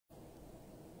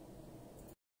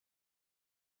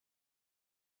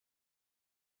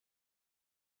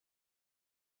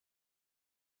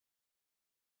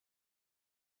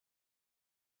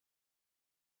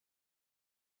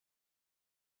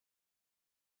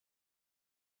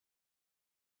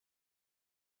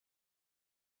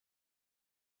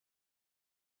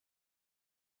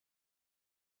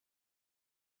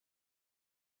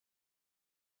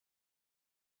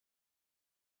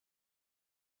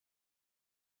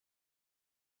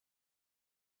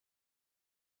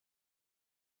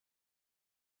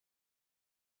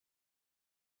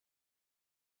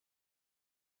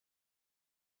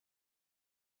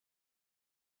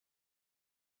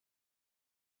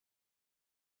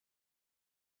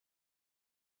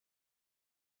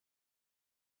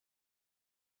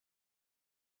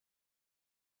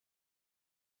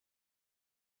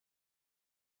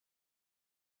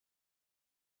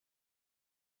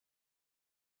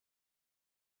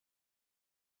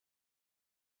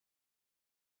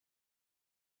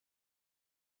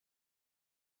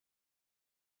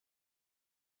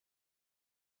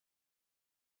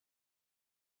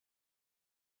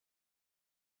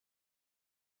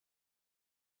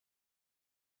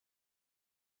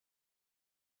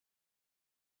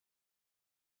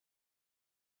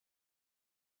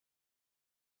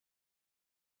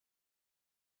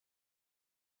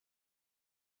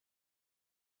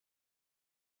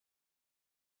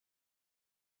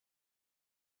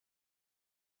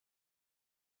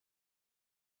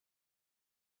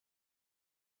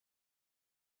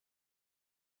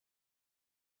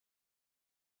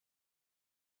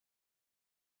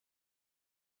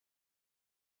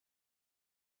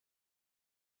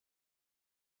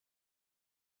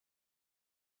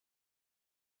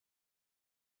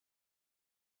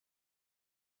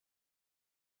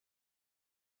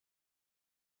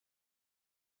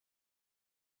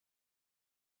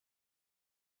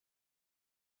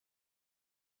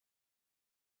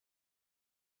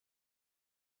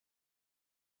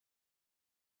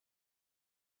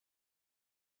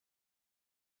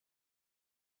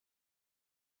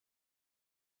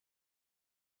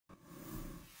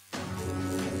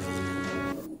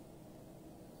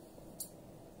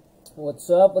What's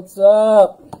up? What's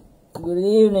up? Good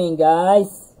evening,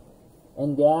 guys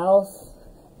and gals.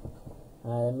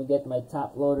 Let me get my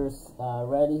top loaders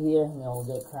ready here, and then we'll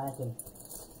get cracking.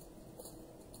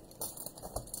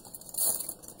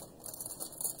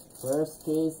 First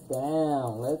case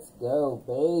down. Let's go,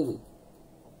 baby.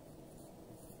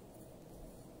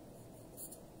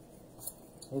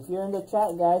 If you're in the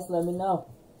chat, guys, let me know.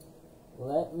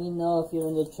 Let me know if you're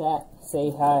in the chat. Say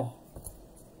hi.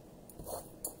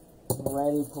 I'm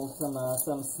ready. Pull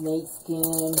some snake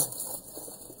skin.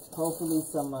 Hopefully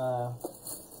some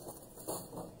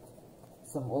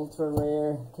ultra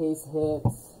rare case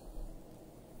hits.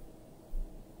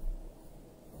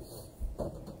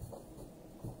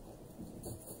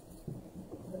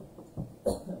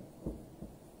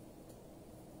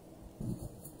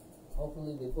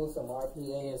 Hopefully we pull some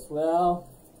RPA as well.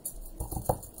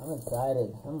 I'm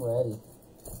excited. I'm ready.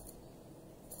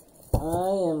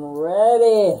 I am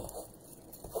ready.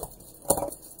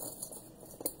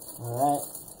 Alright.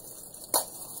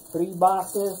 3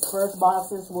 boxes. First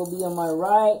boxes will be on my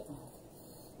right.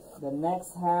 The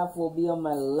next half will be on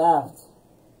my left.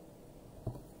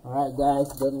 Alright,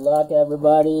 guys. Good luck,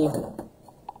 everybody.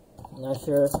 Not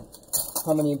sure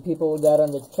how many people we got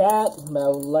on the chat, but I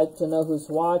would like to know who's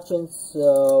watching,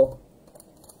 so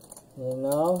you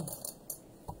know.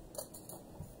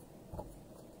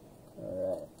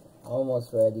 Alright.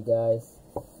 Almost ready, guys.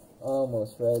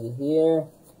 Almost ready here.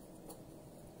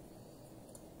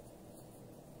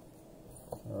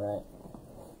 Alright.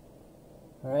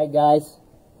 Alright, guys.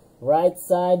 Right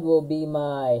side will be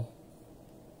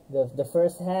the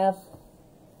first half,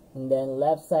 and then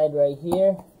left side right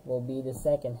here will be the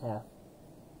second half.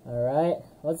 Alright.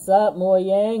 What's up, Mo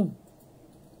Yang?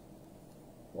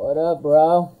 What up,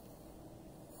 bro?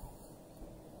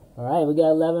 Alright, we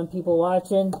got 11 people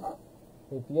watching.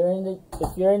 If you're in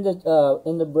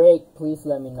the break, please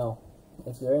let me know.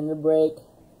 If you're in the break,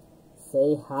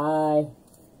 say hi.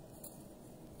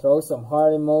 Throw some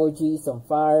heart emojis, some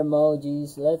fire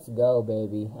emojis. Let's go,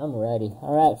 baby. I'm ready.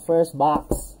 Alright, first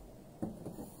box.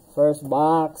 First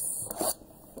box.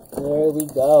 Here we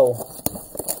go.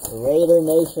 Raider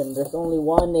Nation. There's only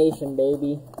one nation,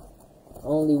 baby.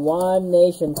 Only one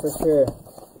nation for sure.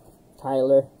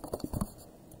 Tyler.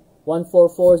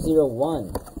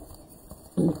 14401.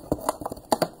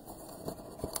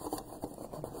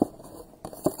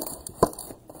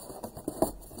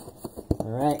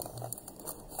 Alright.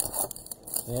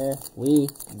 There we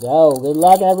go. Good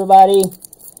luck, everybody.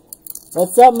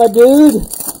 What's up, my dude?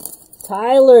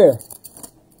 Tyler.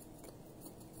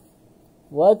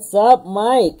 What's up,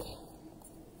 Mike?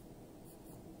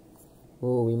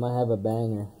 Ooh, we might have a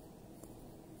banger.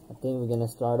 I think we're gonna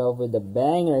start off with a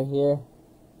banger here.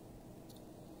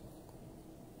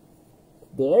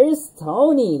 There's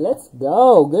Tony. Let's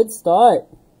go. Good start.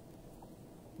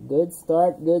 Good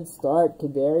start. Good start.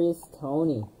 Kadarius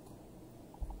Tony.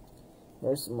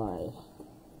 Where's my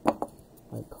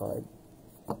card?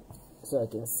 So I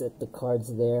can set the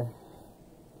cards there.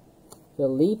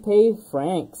 Felipe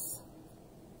Franks.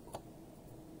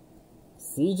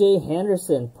 CJ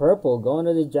Henderson, purple, going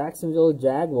to the Jacksonville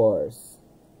Jaguars.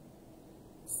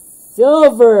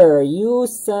 Silver, you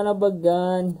son of a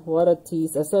gun. What a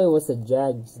tease. I thought it was a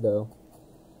Jags, though.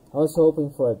 I was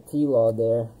hoping for a T-Law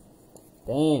there.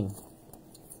 Dang.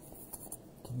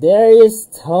 Darius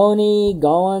Tony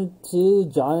going to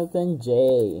Jonathan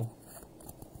J.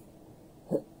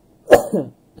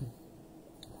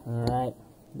 Alright.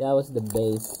 That was the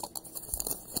base.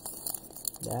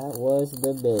 That was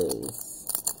the base.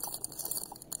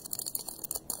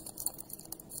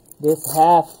 This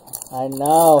half, I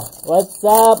know. What's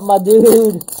up, my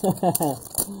dude?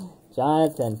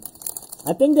 Jonathan.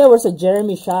 I think there was a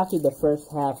Jeremy Shockey the first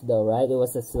half, though, right? It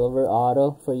was a silver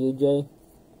auto for you, Jay.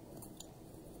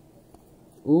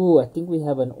 Ooh, I think we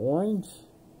have an orange.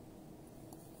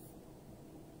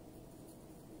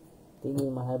 I think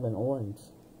we might have an orange.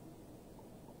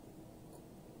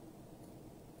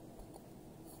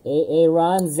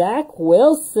 Ron, Zach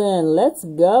Wilson. Let's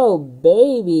go,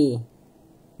 baby.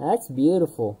 That's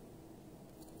beautiful.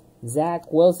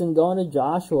 Zach Wilson going to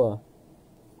Joshua.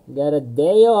 Got a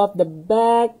Deo off the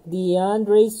back.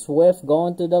 DeAndre Swift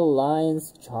going to the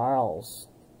Lions. Charles.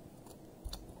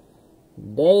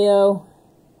 Deo.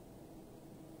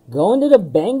 Going to the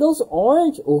Bengals.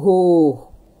 Orange. Ooh.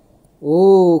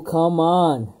 Ooh, come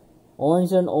on.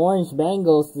 Orange on orange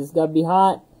Bengals. This got to be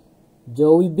hot.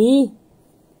 Joey B.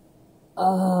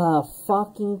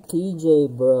 Fucking TJ,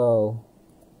 bro.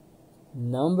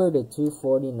 Number to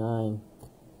 249.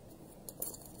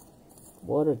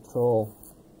 What a troll.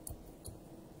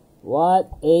 What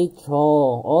a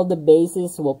troll. All the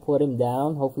bases will put him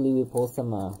down. Hopefully we pull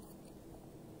some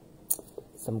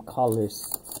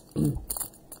colors.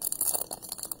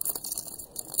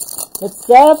 What's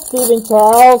up, Stephen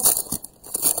Charles?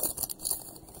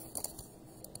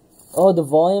 Oh, the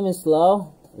volume is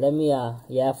low. Let me,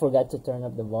 yeah, I forgot to turn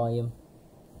up the volume.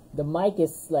 The mic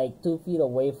is like 2 feet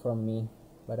away from me,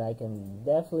 but I can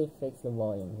definitely fix the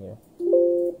volume here.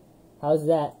 How's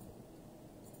that?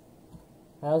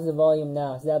 How's the volume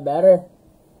now? Is that better?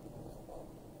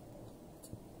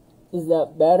 Is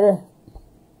that better?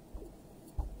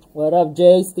 What up,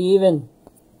 Jay, Steven?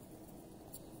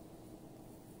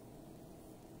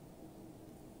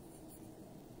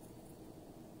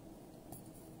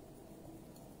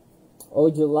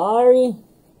 Ojulari,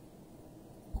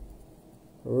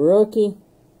 rookie,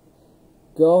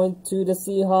 going to the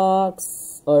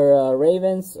Seahawks or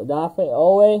Ravens. Odafe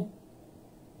Owe,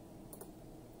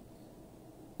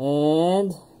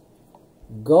 and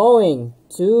going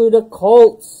to the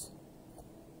Colts.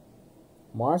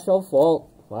 Marshall Faulk.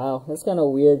 Wow, that's kind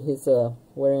of weird. He's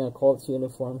wearing a Colts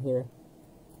uniform here.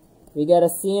 We got a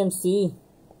CMC.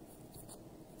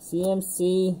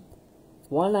 CMC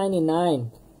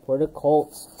 199. For the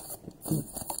Colts.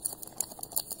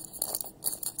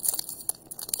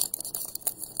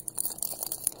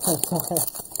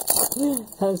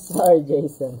 I'm sorry,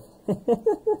 Jason.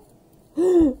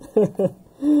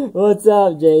 What's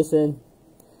up, Jason?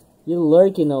 You're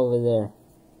lurking over there.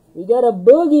 We got a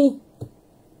boogie.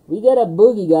 We got a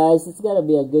boogie, guys. It's gotta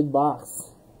be a good box.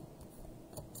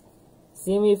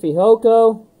 Simi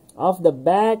Fihoko off the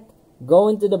back,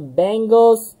 going to the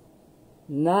Bengals.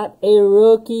 Not a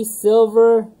rookie,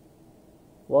 silver.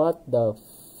 What the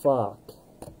fuck?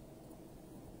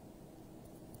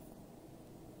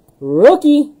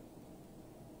 Rookie.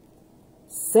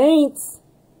 Saints.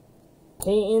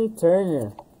 Peyton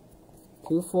Turner.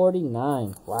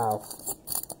 249. Wow.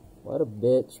 What a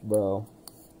bitch, bro.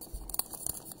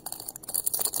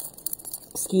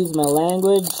 Excuse my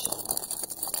language.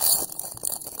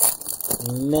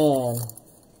 Man.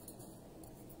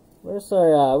 Where's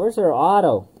our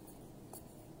auto?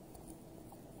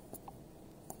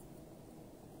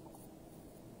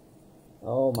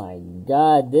 Oh my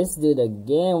god, this dude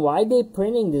again. Why are they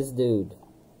printing this dude?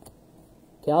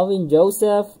 Calvin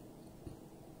Joseph.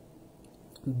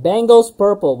 Bengals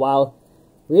purple. Wow.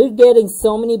 We're getting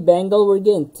so many Bengal. We're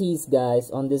getting teased, guys,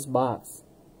 on this box.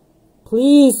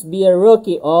 Please be a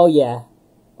rookie. Oh yeah.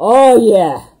 Oh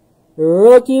yeah.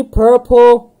 Rookie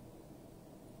purple.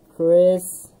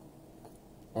 Chris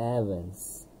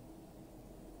Evans.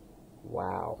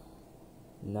 Wow.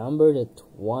 Number to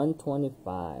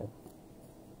 125.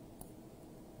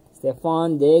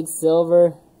 Stephon Diggs,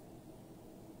 silver.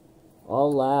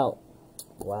 All out.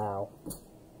 Wow.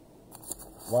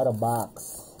 What a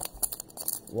box.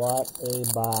 What a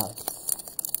box.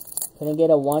 Can I get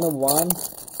a 1-of-1?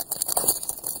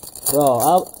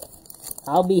 Bro,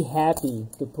 I'll be happy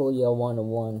to pull you a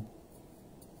 1-of-1.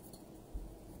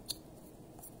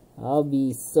 I'll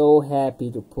be so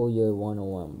happy to pull you a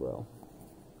 1-of-1, bro.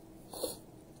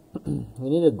 We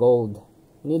need a gold.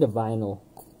 We need a vinyl.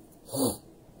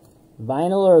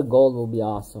 Vinyl or a gold will be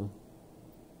awesome.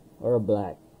 Or a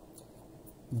black.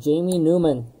 Jamie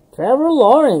Newman. Trevor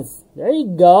Lawrence. There you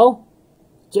go.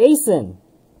 Jason.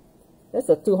 That's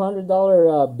a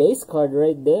 $200 base card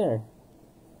right there.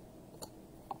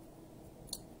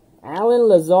 Alan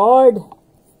Lazard.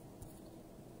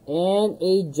 And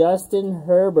a Justin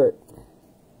Herbert.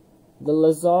 The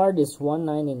Lazard is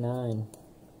 $199.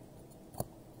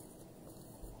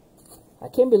 I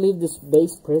can't believe this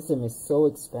base Prizm is so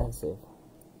expensive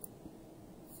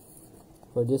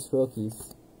for these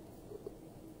rookies.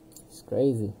 It's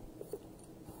crazy.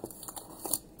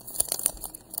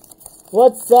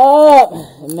 What's up,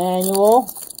 Emmanuel?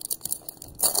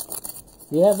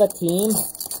 You have a team?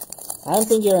 I don't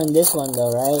think you're in this one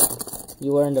though, right?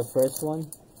 You were in the first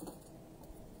one.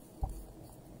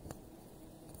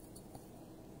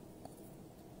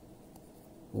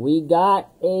 We got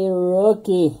a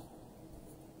rookie.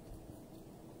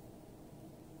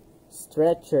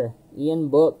 Stretcher. Ian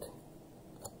Book.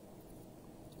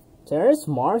 Terrace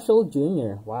Marshall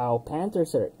Jr. Wow,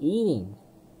 Panthers are eating.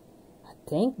 I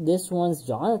think this one's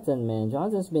Jonathan, man.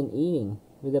 Jonathan's been eating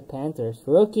with the Panthers.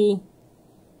 Rookie.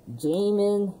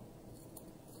 Jamin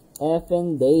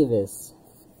F.N. Davis.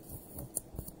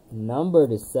 Number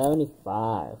to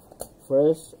 75.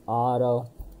 First auto.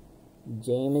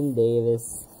 Jamin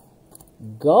Davis.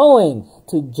 Going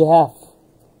to Jeff.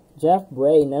 Jeff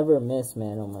Bray, never miss,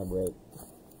 man, on my break.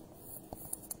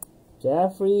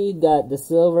 Jeffrey got the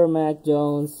silver Mac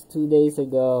Jones 2 days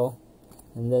ago.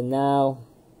 And then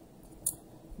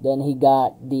then he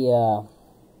got the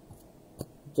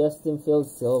Justin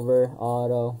Fields silver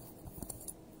auto.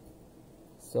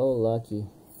 So lucky.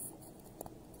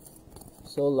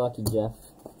 So lucky, Jeff.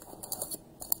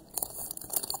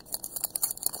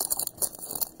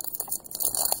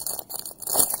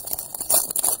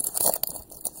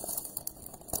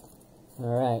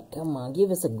 Alright, come on,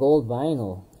 give us a gold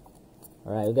vinyl.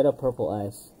 Alright, we got a purple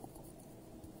ice.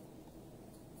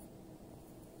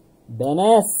 Ben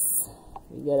S.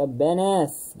 We got a Ben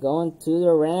S going to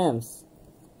the Rams.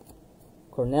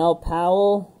 Cornell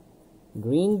Powell,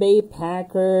 Green Bay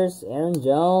Packers, Aaron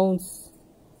Jones,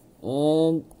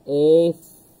 and a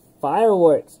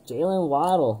fireworks, Jalen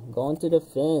Waddle going to the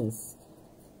Fins.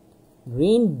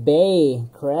 Green Bay,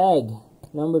 Craig,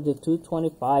 number to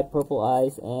 225, purple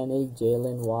eyes, and a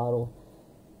Jalen Waddle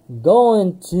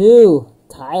going to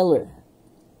Tyler.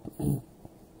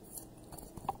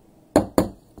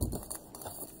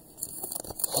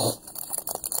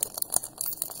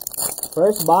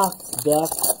 First box, Jeff.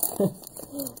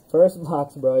 First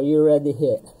box, bro. You ready to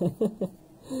hit?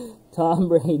 Tom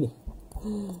Brady.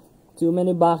 Too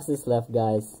many boxes left,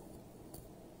 guys.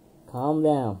 Calm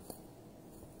down.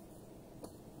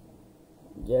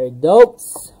 Jerry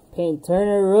Dokes. Payne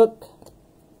Turner, Rook.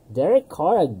 Derek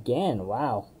Carr again.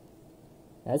 Wow.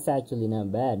 That's actually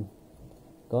not bad.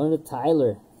 Going to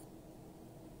Tyler.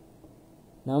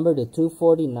 Number to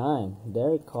 249.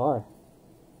 Derek Carr.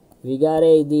 We got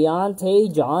a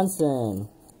Deontay Johnson.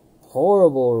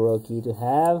 Horrible rookie to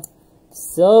have.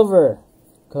 Silver.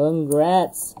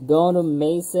 Congrats. Going to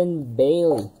Mason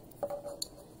Bailey.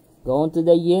 Going to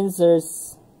the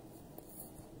Yinsers.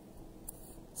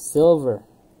 Silver.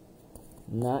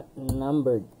 Not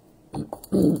numbered.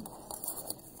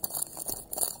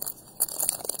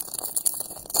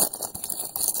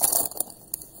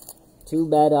 Two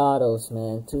bad autos,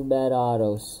 man. Two bad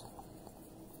autos.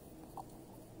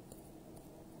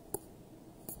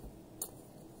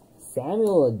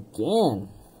 Samuel again.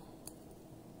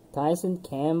 Tyson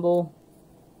Campbell.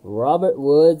 Robert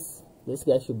Woods. This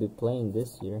guy should be playing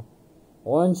this year.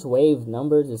 Orange Wave,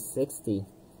 number to 60.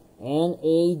 And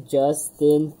a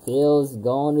Justin Fields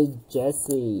going to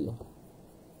Jesse.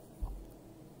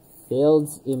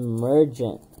 Fields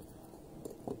Emergent.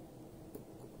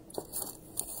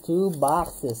 Two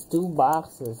boxes.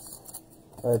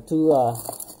 Or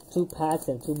two packs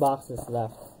and 2 boxes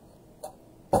left.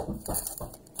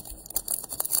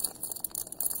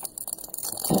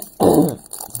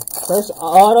 First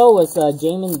auto was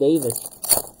Jamin Davis.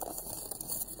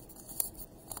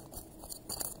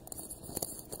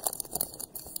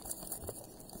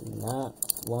 Do not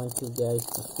want you guys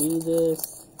to see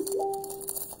this.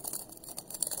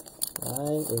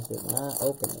 Why is it not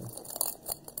opening?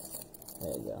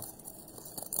 There you go.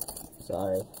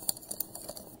 Sorry.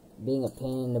 Being a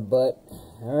pain in the butt.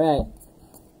 Alright.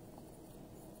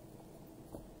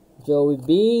 Joey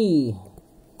B.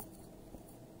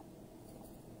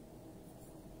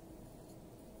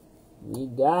 We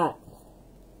got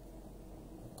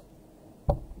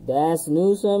Das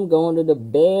Newsome going to the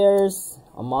Bears.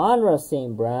 Amon-Ra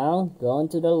St. Brown going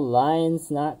to the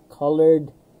Lions, not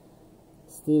colored.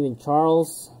 Steven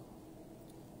Charles.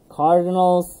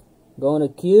 Cardinals going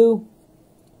to Q.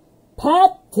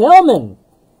 Pat Tillman.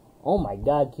 Oh my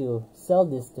God, Q. Sell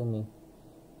this to me.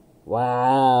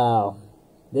 Wow.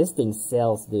 This thing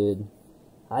sells, dude.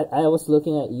 I was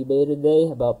looking at eBay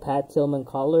today about Pat Tillman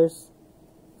colors.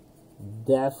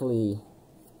 Definitely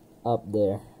up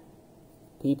there.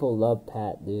 People love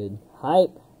Pat, dude.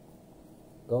 Hype.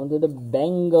 Going to the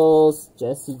Bengals.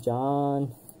 Jesse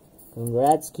John.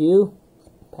 Congrats, Q.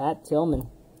 Pat Tillman.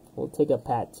 We'll take a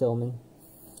Pat Tillman.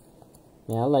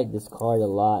 Man, I like this card a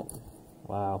lot.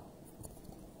 Wow.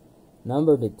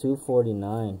 Number to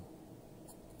 249.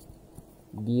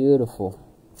 Beautiful.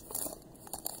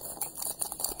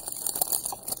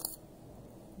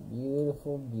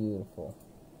 Beautiful, beautiful.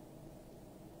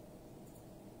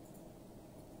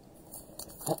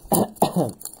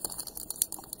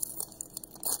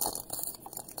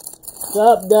 What's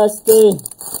up, Dusty?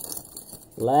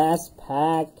 Last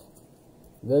pack.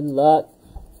 Good luck.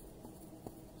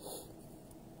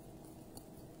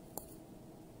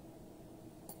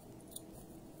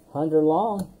 Hunter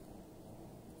Long.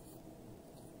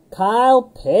 Kyle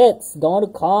Pitts going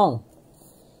to Kong.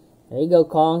 There you go,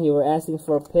 Kong. You were asking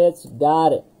for a Pitts. You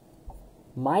got it.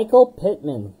 Michael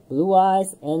Pittman. Blue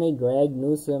Eyes and a Greg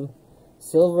Newsome.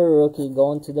 Silver rookie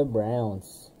going to the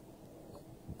Browns.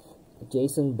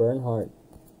 Jason Bernhardt.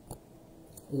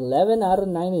 11 out of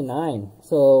 99.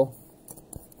 So,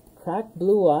 cracked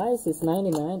Blue Eyes is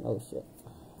 99. Oh, shit.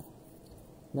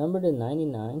 Number to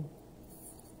 99.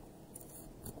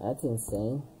 That's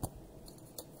insane.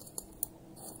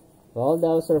 Well, that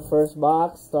was our first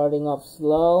box. Starting off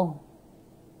slow.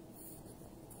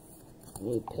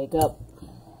 We pick up.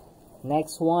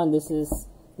 Next one. This is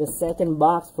the second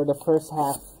box for the first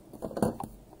half.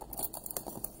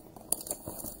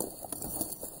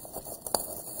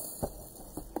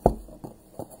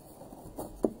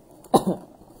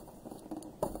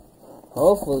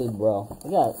 Hopefully, bro.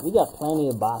 We got plenty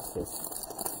of boxes.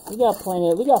 We got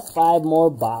 5 more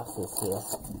boxes here.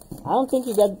 I don't think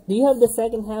you got. Do you have the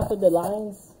second half of the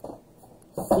lines,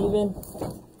 Steven?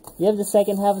 You have the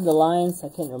second half of the lines? I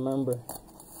can't remember.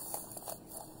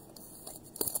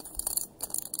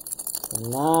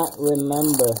 Cannot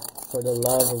remember, for the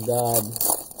love of God.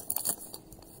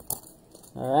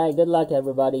 Alright, good luck,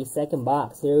 everybody. Second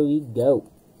box. Here we go.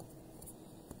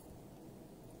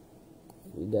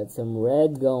 We got some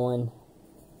red going.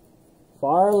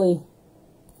 Farley.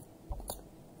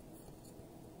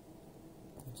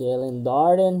 Jalen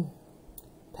Darden.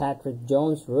 Patrick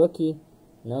Jones, rookie.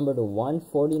 Number to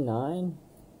 149.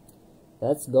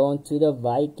 That's going to the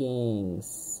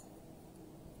Vikings.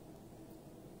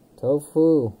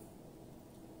 Tofu.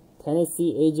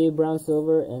 Tennessee, AJ Brown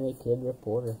silver, and a kid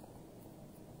reporter.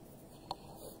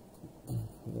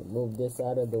 Move this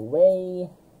out of the way.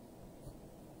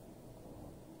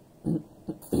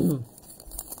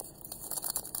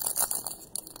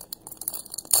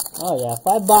 Oh yeah,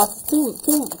 5 boxes.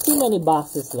 Too many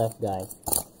boxes left, guys.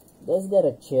 Let's get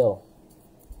a chill.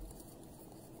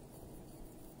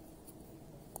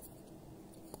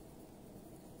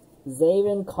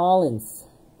 Zaven Collins.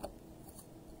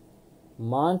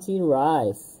 Monty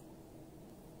Rice.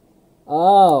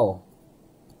 Oh,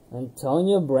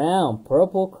 Antonio Brown.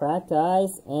 Purple cracked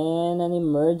eyes and an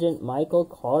emergent Michael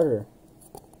Carter.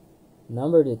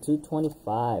 Number to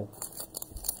 225.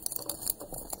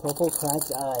 Purple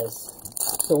cracked eyes.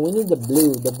 So we need the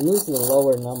blue. The blue is the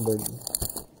lower numbered.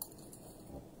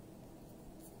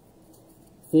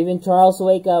 Steven Charles,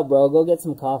 wake up, bro. Go get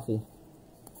some coffee.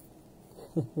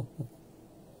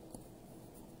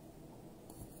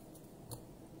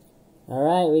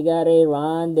 Alright, we got a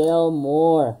Rondale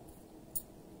Moore.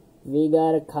 We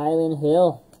got a Kylan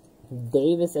Hill.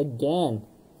 Davis again.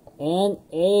 And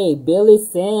a Billy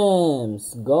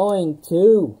Sims going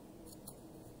to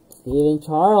Steven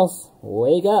Charles.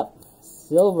 Wake up.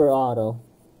 Silver auto.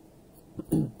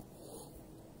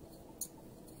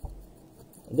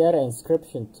 Got an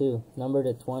inscription too. Number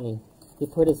to 20. He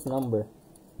put his number.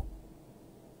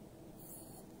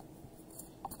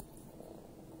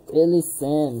 Billy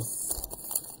Sims.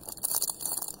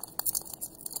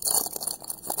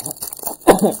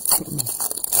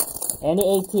 Any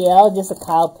ATL? Just a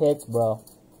Kyle Pitts, bro.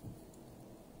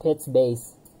 Pitts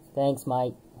base. Thanks,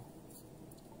 Mike.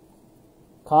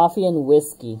 Coffee and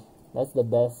whiskey. That's the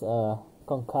best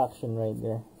concoction right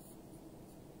there.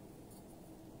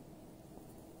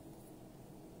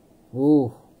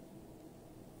 Ooh.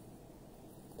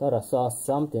 Thought I saw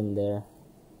something there.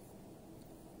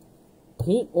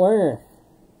 Pete Werner.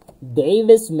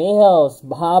 Davis Mills.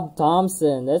 Bob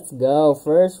Thompson. Let's go.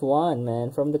 First one,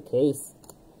 man, from the case.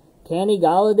 Kenny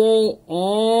Galladay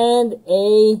and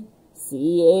a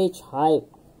CH hype.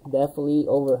 Definitely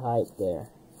overhyped there.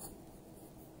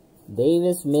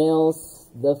 Davis Mills,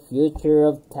 the future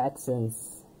of Texans.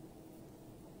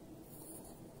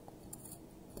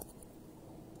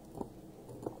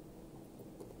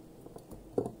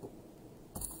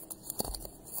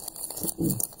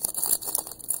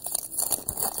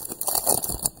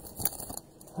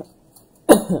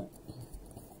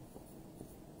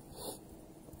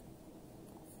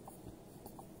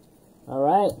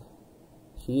 Alright.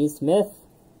 She Smith.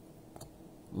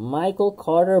 Michael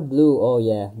Carter blue. Oh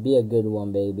yeah, be a good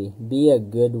one, baby. Be a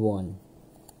good one.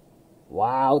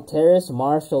 Wow, Terrace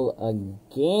Marshall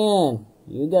again.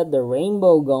 You got the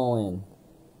rainbow going.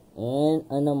 And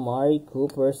an Amari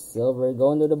Cooper silver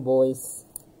going to the boys.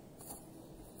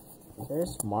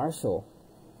 Terrace Marshall.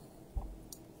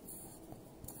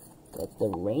 Got the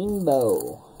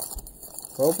rainbow.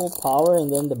 Purple power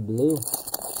and then the blue.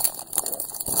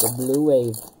 The blue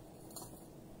wave.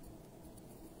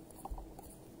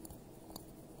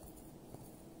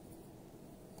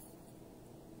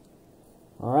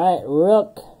 Alright,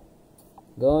 Rook.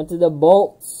 Going to the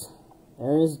Bolts.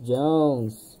 Ernest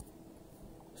Jones.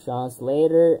 Sean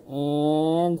Slater.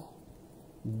 And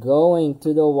going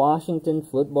to the Washington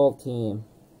football team.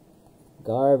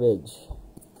 Garbage.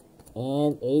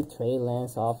 And a Trey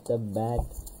Lance off the back.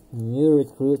 New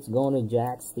recruits going to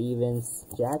Jack Stevens.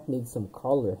 Jack needs some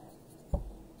color.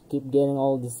 Keep getting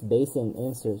all this base and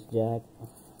inserts, Jack.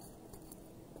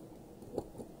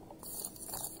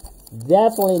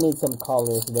 Definitely need some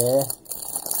colors there.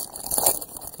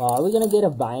 Oh, are we gonna get a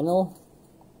vinyl? I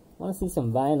wanna see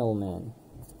some vinyl, man.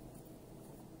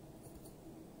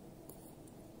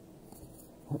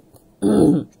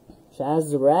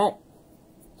 Chaz the Rat.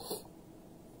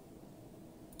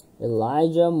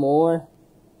 Elijah Moore.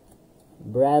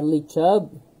 Bradley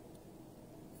Chubb.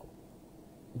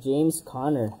 James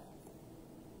Conner.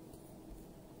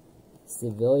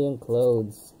 Civilian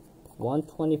clothes.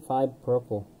 125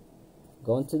 purple.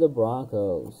 Going to the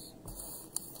Broncos.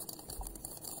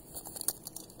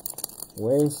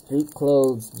 Wearing street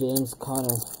clothes, James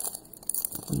Conner.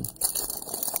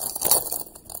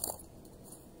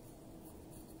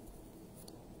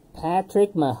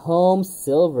 Patrick Mahomes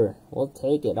silver. We'll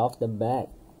take it off the bat.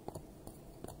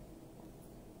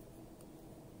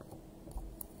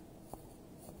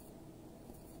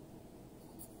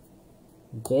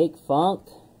 Jake Funk.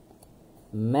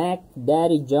 Mac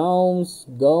Daddy Jones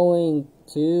going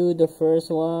to the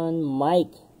first one.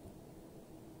 Mike.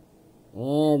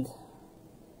 And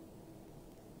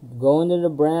going to the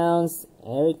Browns,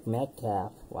 Eric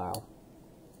Metcalf. Wow.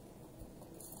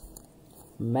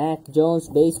 Mac Jones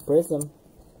base Prizm.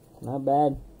 Not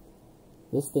bad.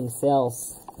 This thing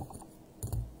sells.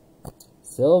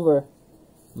 Silver.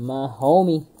 My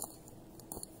homie.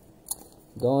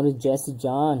 Going to Jesse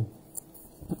John.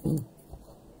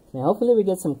 Man, hopefully we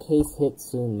get some case hits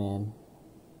soon, man.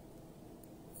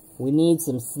 We need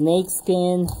some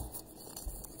snakeskin.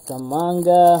 Some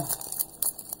manga.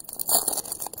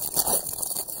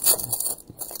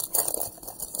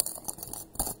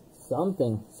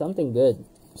 Something good.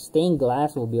 Stained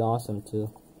glass will be awesome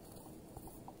too.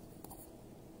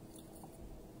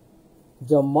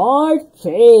 Jamar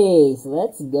Chase.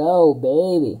 Let's go,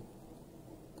 baby.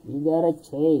 We got a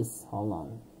Chase. Hold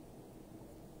on.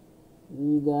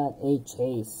 We got a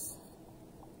Chase.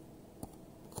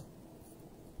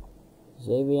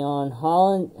 Javion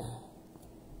Holland.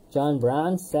 John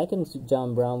Brown. Second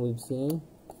John Brown we've seen.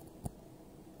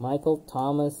 Michael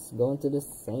Thomas going to the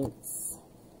Saints.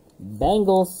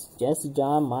 Bengals. Jesse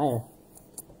John Meyer.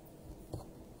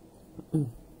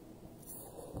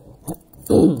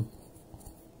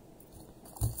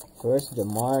 First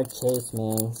Jamar Chase,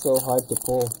 man. So hard to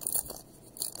pull.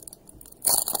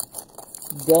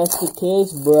 That's the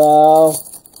case, bro.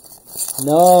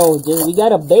 No, dude, we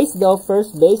got a base though.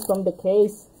 First base from the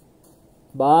case.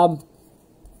 Bob.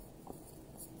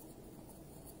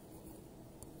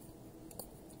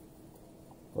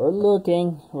 We're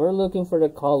looking for the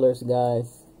colors,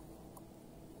 guys.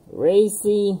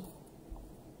 Racy,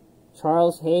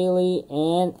 Charles Haley,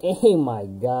 and oh my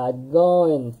God,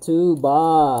 going to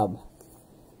Bob.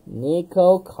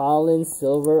 Nico Collins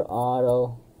silver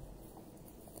auto.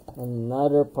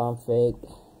 Another pump fake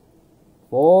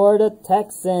for the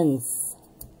Texans.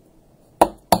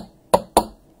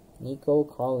 Nico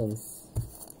Collins.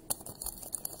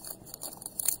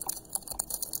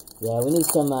 Yeah, we need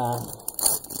some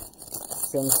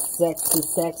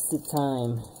sexy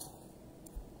time.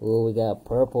 Oh, we got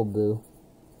purple blue.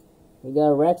 We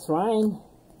got Rex Ryan,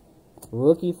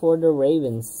 rookie for the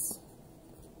Ravens.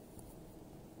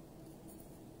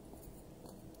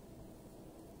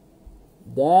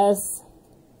 Des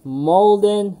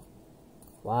Molden.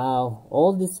 Wow,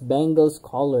 all these Bengals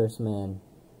colors, man.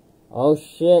 Oh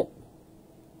shit.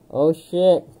 Oh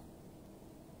shit.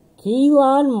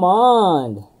 Keelan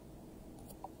Mond.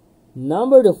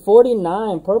 Number to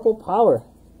 49, purple power.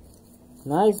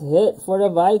 Nice hit for the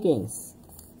Vikings.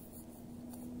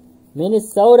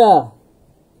 Minnesota.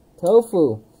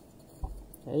 Tofu.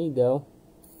 There you go.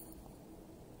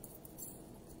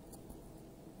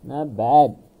 Not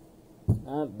bad.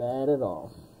 Not bad at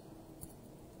all.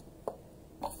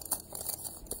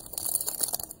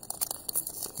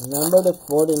 Number to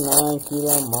 49,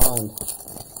 Keelan Mond.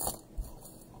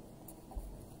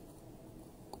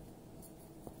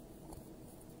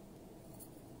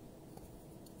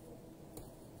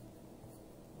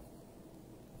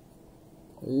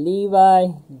 Levi,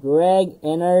 Greg,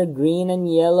 Enner, green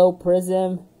and yellow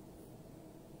Prizm.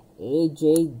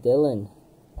 AJ Dillon,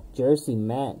 jersey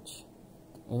match.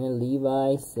 And a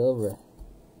Levi silver.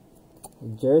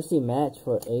 Jersey match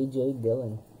for AJ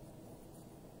Dillon.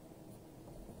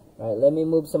 Alright, let me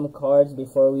move some cards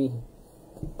before we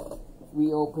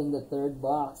open the third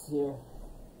box here.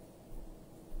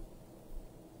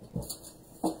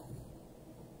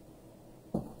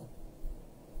 I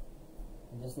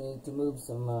just need to move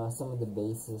some of the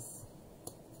bases.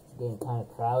 It's getting kind of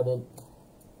crowded.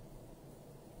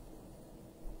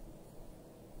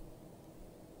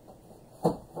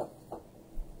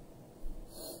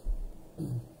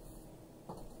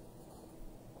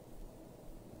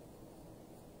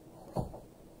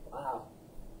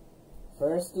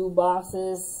 First two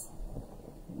boxes,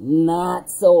 not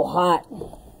so hot.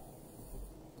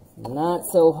 Not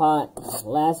so hot.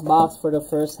 Last box for the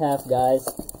first half, guys.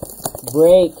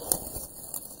 Break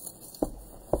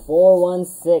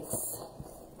 416.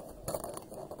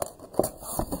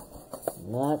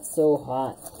 Not so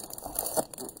hot.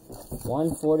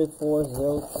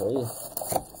 144.03.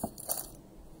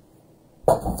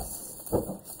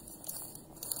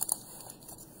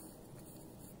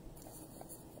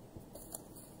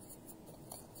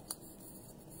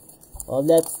 Well,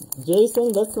 that's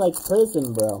Jason. That's like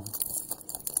Prizm, bro.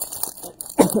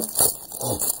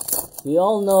 We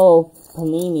all know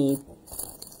Panini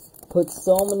puts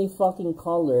so many fucking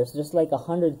colors. There's like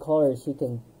 100 colors you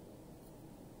can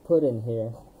put in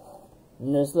here,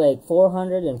 and there's like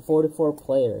 444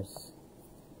 players.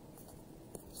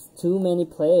 It's too many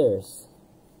players.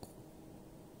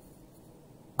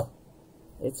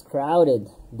 It's crowded.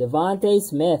 Devontae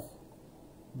Smith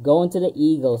going to the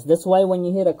Eagles. That's why when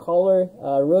you hit a color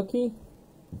rookie,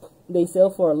 they sell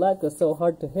for a lot because it's so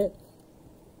hard to hit.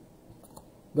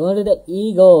 Going to the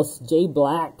Eagles, Jay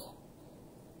Black.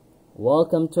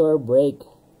 Welcome to our break.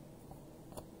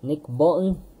 Nick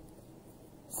Bolton,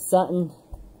 Sutton,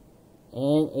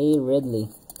 and A. Ridley.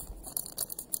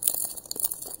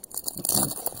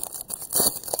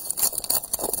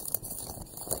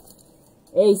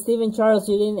 Hey, Steven Charles,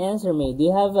 you didn't answer me. Do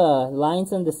you have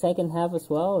lines on the second half as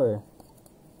well, or?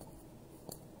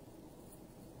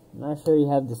 I'm not sure you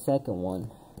have the second one.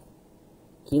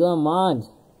 Keelan Mond.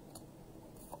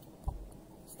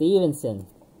 Stevenson.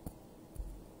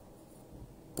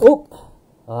 Oop!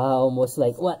 Almost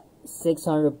like, what?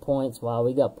 600 points. Wow,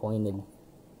 we got pointed.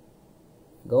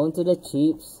 Going to the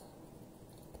Chiefs.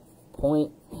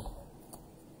 Point.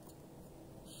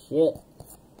 Shit.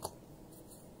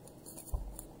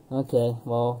 Okay,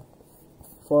 well,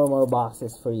 4 more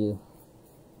boxes for you.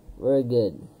 Very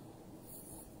good.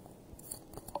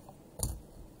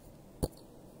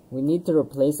 We need to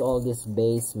replace all this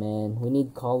base, man. We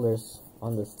need colors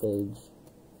on the stage.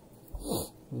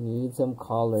 We need some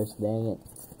colors, dang it.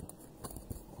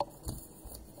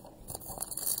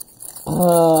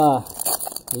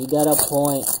 We got a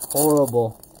point.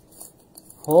 Horrible.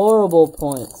 Horrible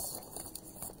points.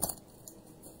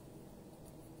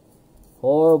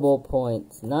 Horrible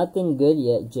points. Nothing good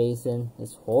yet, Jason.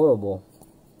 It's horrible.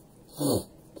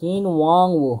 Keen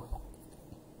Wongwu.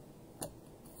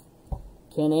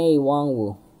 Ken A.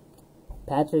 Wongwu.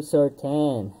 Patrick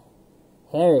Surtain.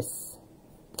 Harris.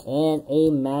 And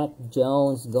A. Mac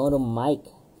Jones. Go to Mike.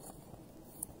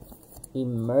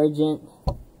 Emergent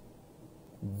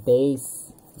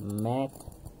Base Mac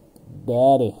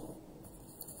Daddy.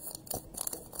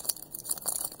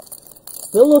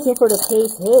 Still looking for the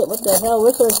case hit. What the hell?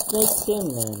 Where's our snake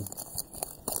skin, man?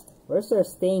 Where's our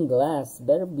stained glass?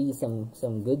 Better be some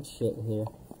good shit here.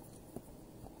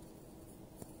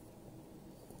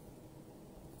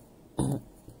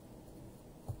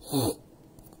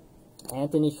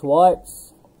 Anthony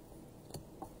Schwartz.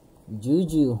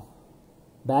 Juju.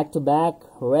 Back to back.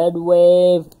 Red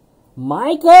Wave.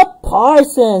 Micah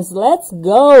Parsons. Let's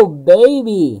go,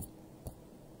 baby.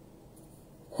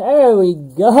 There we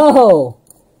go.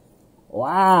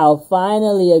 Wow,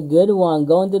 finally a good one.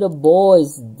 Going to the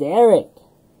boys. Derek.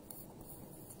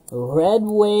 Red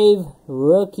Wave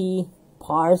rookie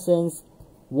Parsons.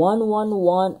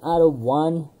 111 out of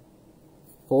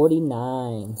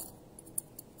 149.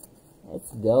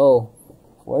 Let's go.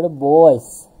 For the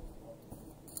boys.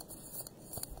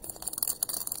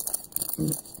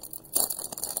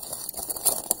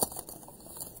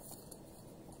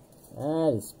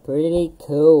 That is pretty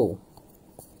cool.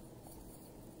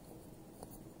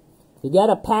 We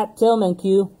got a Pat Tillman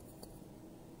Q.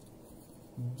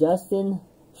 Justin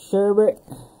Sherbert.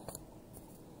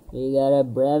 We got a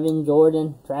Brevin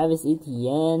Jordan. Travis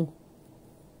Etienne.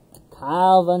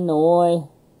 Kyle Van Noy.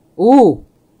 Ooh.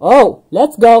 Oh,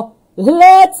 let's go.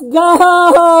 Let's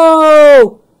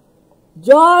go.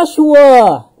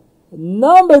 Joshua.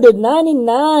 Number to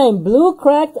 99. Blue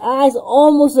cracked eyes.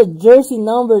 Almost a jersey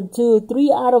number 2.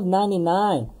 3 out of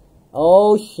 99.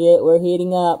 Oh shit, we're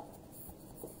heating up.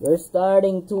 We're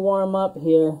starting to warm up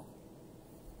here.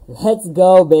 Let's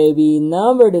go, baby.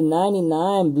 Number to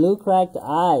 99. Blue cracked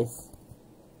eyes.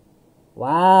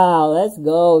 Wow, let's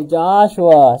go.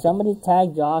 Joshua. Somebody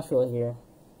tag Joshua here.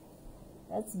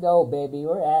 Let's go, baby.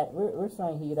 We're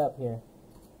starting to heat up here.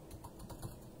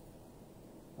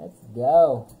 Let's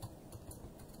go.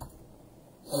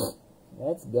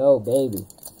 Let's go, baby.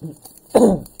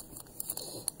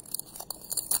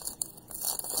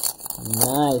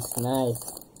 Nice, nice.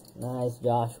 Nice,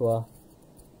 Joshua.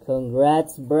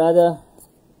 Congrats, brother.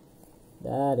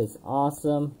 That is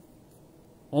awesome.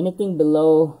 Anything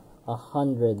below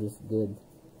 100 is good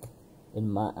in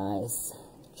my eyes.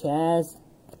 Chaz.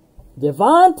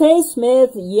 Devontae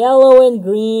Smith, yellow and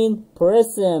green,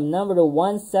 Prizm, number to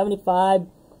 175.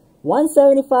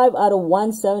 175 out of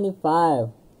 175.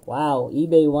 Wow,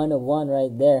 eBay 1 of 1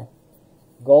 right there.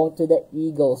 Go to the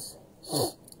Eagles.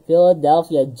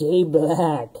 Philadelphia, J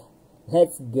Black.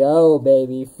 Let's go,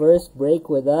 baby. First break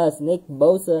with us. Nick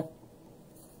Bosa,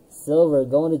 silver,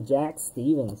 going to Jack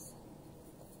Stevens.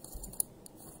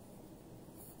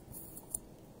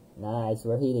 Nice,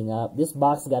 we're heating up. This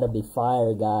box gotta be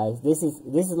fire, guys. This is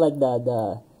like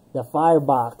the fire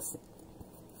box.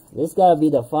 This gotta be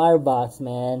the fire box,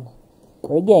 man.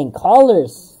 We're getting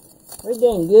colors. We're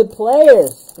getting good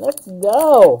players. Let's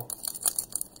go.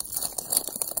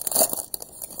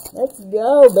 Let's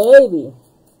go, baby.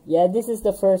 Yeah, this is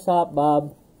the first hop,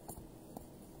 Bob.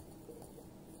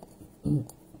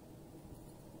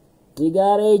 We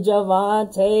got a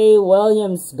Javonte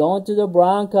Williams going to the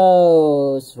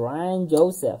Broncos. Ryan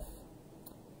Joseph.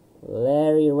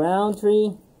 Larry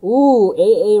Roundtree. Ooh,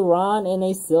 A.A. Ron and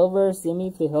a silver. Simi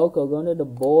Fihoko going to the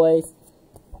boys.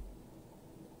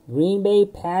 Green Bay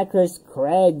Packers.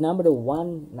 Craig, number to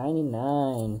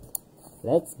 199.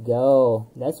 Let's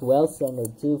go. That's well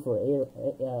centered too for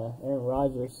Aaron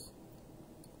Rodgers.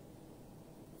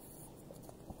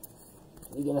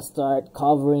 We're gonna start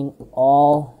covering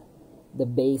all the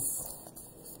base.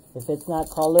 If it's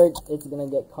not colored, it's gonna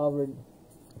get covered.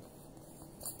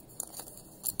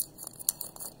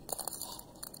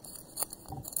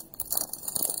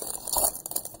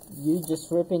 You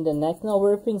just ripping the next? No,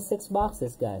 we're ripping 6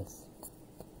 boxes, guys.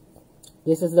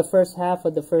 This is the first half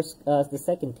of the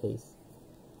second case.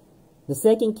 The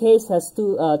second case has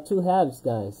two halves,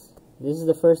 guys. This is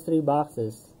the first 3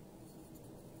 boxes.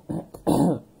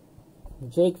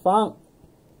 Jake Funk.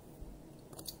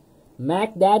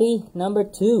 Mac Daddy, number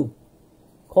 2.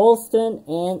 Colston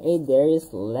and a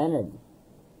Darius Leonard.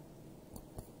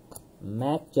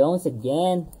 Mac Jones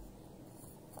again.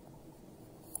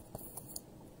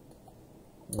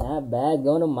 Not bad.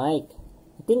 Going to Mike.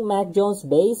 I think Mac Jones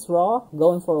base raw.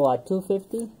 Going for what?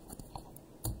 250?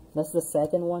 That's the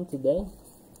second one today.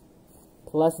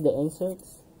 Plus the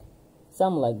inserts.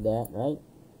 Something like that, right?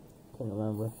 Can't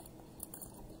remember.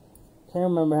 Can't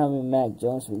remember how many Mac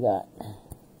Jones we got.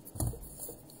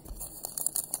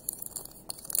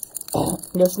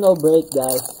 There's no break,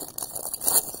 guys.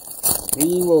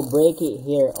 We will break it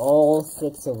here. All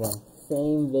 6 of them.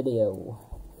 Same video.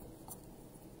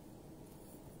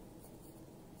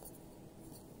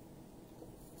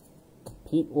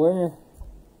 Pete Werner.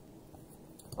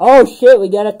 Oh shit, we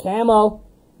got a camo.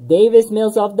 Davis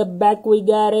Mills off the back. We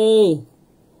got a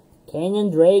Kenyon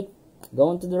Drake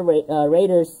going to the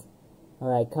Raiders.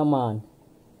 Alright, come on.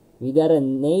 We got a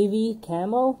Navy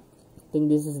camo. I think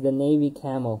this is the Navy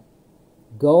camo.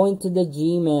 Going to the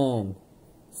G-Man.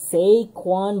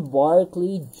 Saquon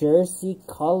Barkley jersey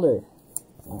color.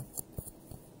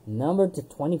 Number to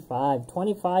 25.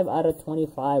 25 out of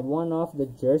 25. 1 off the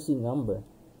jersey number.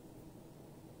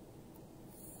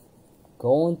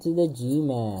 Going to the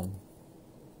G-Man.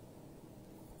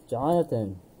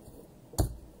 Jonathan.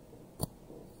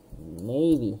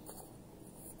 Navy.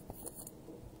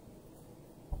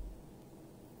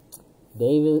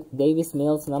 Davis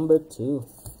Mills, number 2.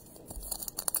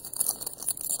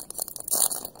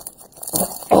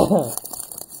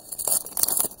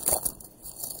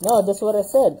 No, that's what I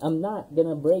said. I'm not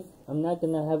gonna break. I'm not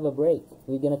gonna have a break.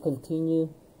 We're gonna continue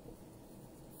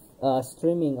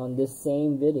streaming on this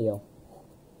same video.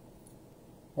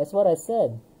 That's what I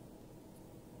said.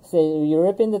 So you're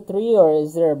ripping the 3, or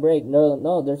is there a break?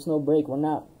 No, there's no break. We're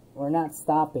not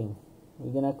stopping.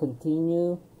 We're gonna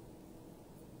continue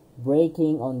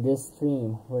breaking on this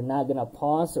stream. We're not gonna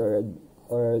pause or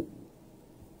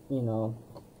you know,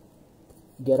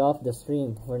 get off the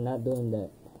stream. We're not doing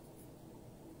that.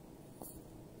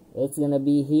 It's gonna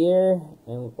be here,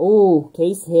 and oh,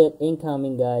 case hit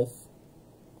incoming, guys.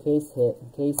 Case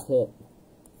hit.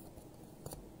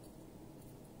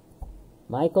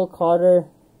 Michael Carter,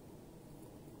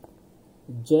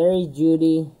 Jerry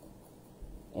Jeudy,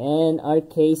 and our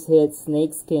case hit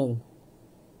Snakeskin.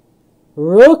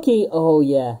 Rookie! Oh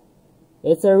yeah.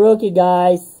 It's a rookie,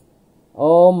 guys.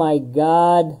 Oh my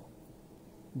god.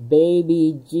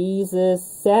 Baby Jesus.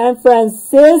 San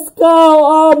Francisco!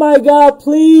 Oh my god,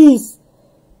 please!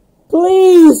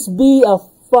 Please be a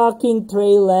fucking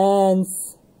Trey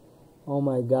Lance. Oh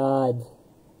my god.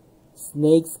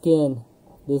 Snakeskin.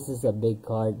 This is a big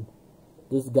card.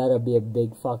 This gotta be a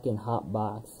big fucking hot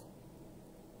box.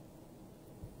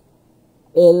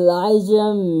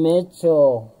 Elijah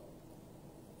Mitchell.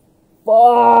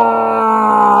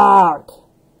 Fuck!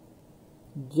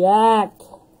 Jack!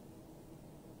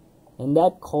 And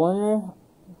that corner,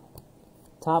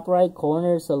 top right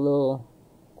corner is a little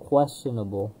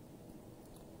questionable.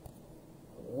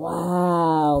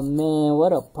 Wow, man,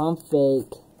 what a pump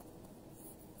fake.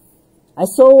 I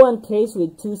saw one case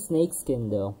with 2 snakeskin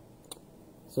though.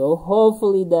 So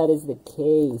hopefully that is the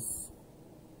case.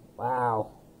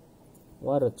 Wow.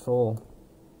 What a troll.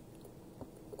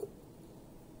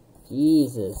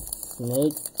 Jesus.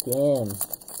 Snakeskin.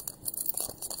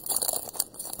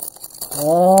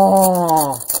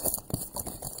 Ah.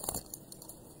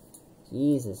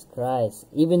 Jesus Christ.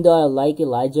 Even though I like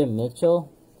Elijah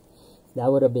Mitchell, that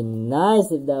would have been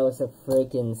nice if that was a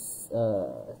freaking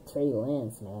Trey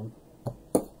Lance, man.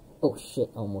 Oh shit,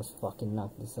 almost fucking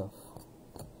knocked this off.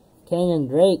 Kenyon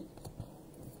Drake.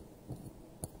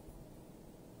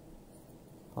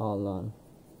 Hold on.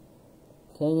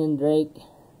 Kenyon Drake,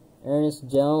 Ernest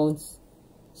Jones,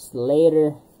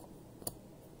 Slater.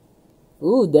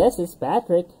 Ooh, this is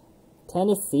Patrick.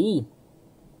 Tennessee.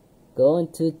 Going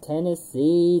to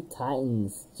Tennessee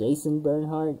Titans. Jason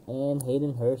Bernhardt and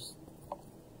Hayden Hurst.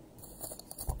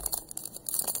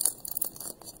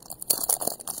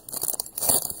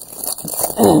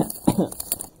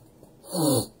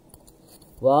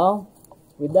 Well,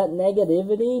 with that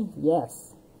negativity,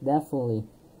 yes, definitely.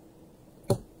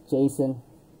 Jason.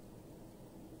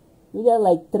 We got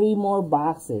like 3 more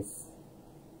boxes.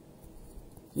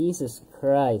 Jesus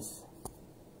Christ.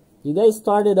 You guys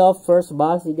started off first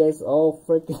box, you guys all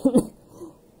freaking...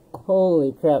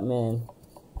 Holy crap, man.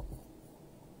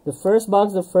 The first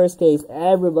box, the first case,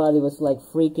 everybody was like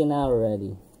freaking out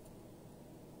already.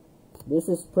 This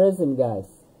is Prizm, guys.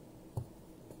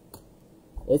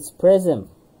 It's Prizm.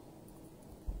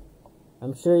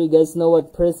 I'm sure you guys know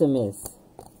what Prizm is.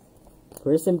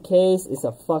 Prizm case is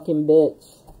a fucking bitch.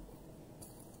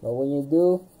 But when you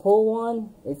do pull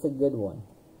one, it's a good one.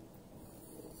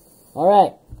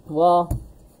 Alright, well,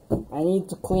 I need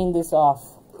to clean this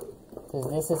off. Because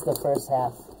this is the first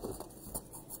half.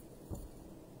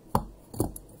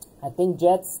 I think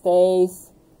Jets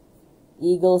stays.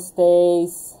 Eagles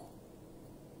stays.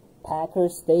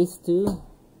 Packers stays too.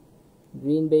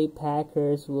 Green Bay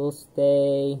Packers will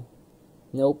stay.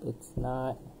 Nope, it's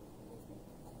not.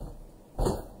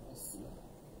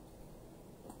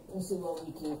 Let's see what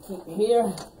we can keep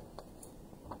here.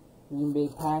 Green Bay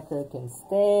Packer can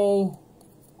stay.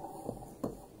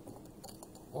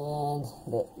 And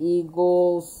the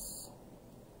Eagles.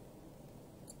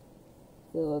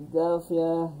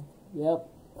 Philadelphia. Yep.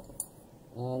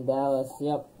 And Dallas.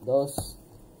 Yep. Those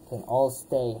can all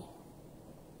stay.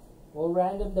 We'll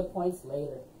random the points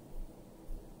later.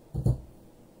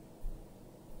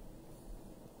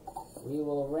 We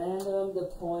will random the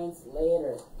points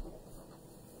later.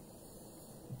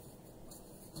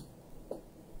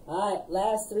 Alright,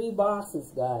 last 3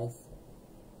 boxes, guys.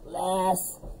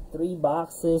 Last 3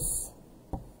 boxes.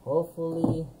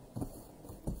 Hopefully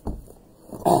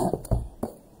a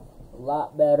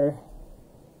lot better.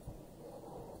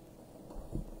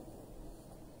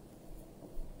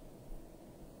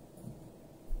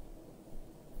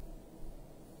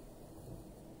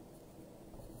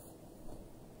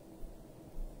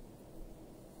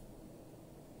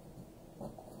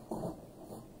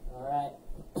 Alright,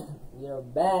 we are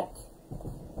back.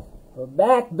 We're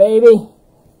back, baby.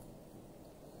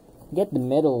 Get the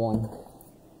middle one.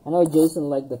 I know Jason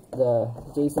liked the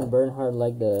Jason Bernhardt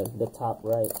liked the top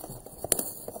right.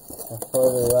 The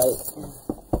further right.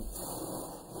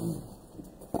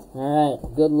 Alright,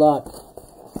 good luck.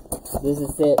 This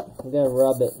is it. We're gonna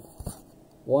rub it.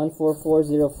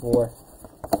 14404.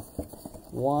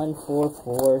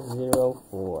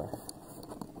 14404.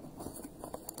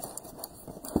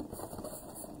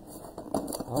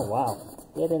 Oh wow.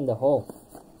 Get in the hole.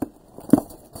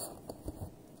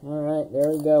 Alright, there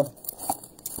we go.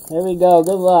 There we go.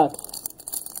 Good luck.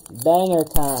 Banger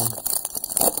time.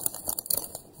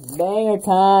 Banger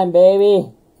time,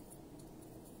 baby.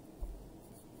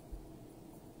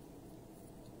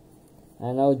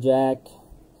 I know, Jack.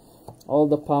 All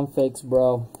the pump fakes,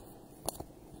 bro.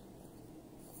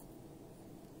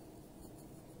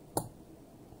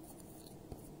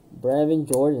 Brevin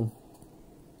Jordan.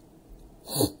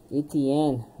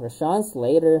 ETN. Rashawn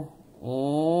Slater.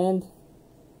 And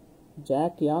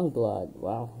Jack Youngblood.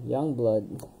 Wow,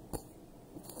 Youngblood.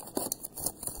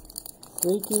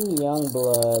 Freaking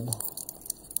Youngblood.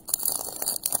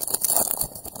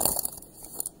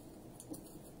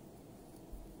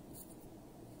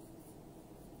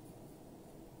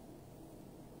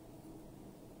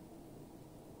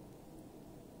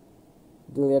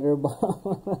 Glitter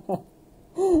bomb.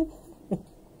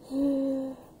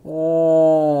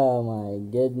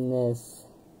 goodness.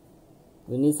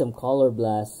 We need some color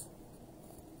blast.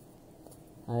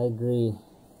 I agree.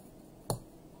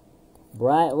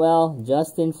 Brightwell,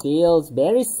 Justin Fields,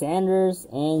 Barry Sanders,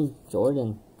 and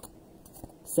Jordan.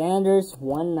 Sanders,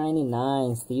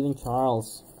 199. Steven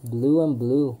Charles, blue and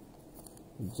blue.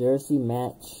 Jersey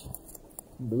match.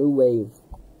 Blue wave.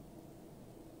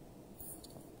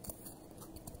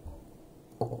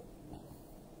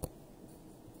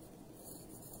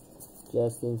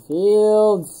 Justin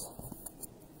Fields.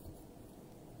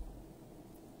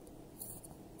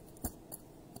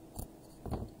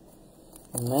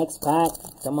 Next pack.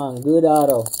 Come on, good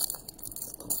auto.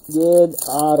 Good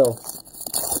auto.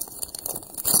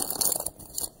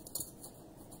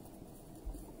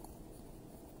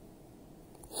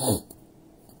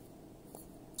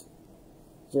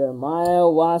 Jeremiah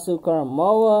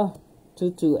Wasu-Karamoa,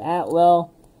 Tutu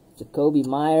Atwell, Jacoby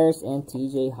Myers, and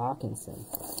TJ Hawkinson.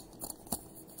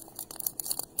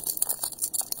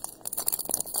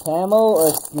 Camo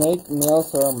or Snake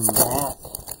Mills or Matt?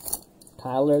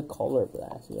 Tyler Color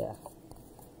Blast, yeah.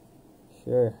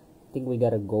 Sure. I think we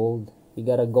got a gold. We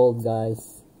got a gold,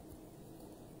 guys.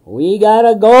 We got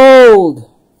a gold!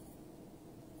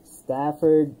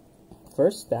 Stafford.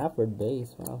 First Stafford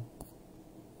base, wow.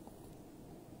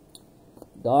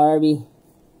 Darby.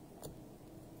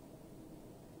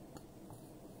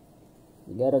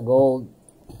 We got a gold.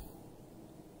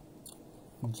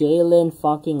 Jalen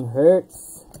fucking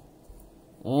Hurts.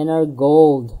 And our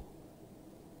gold.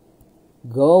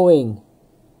 Going.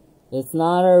 It's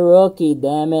not a rookie,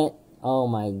 damn it. Oh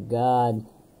my god.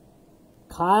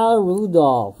 Kyle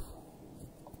Rudolph.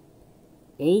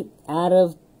 8 out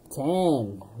of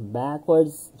 10.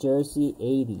 Backwards jersey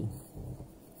 80.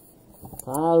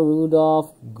 Kyle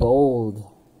Rudolph gold.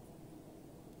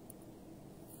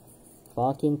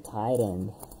 Fucking tight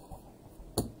end.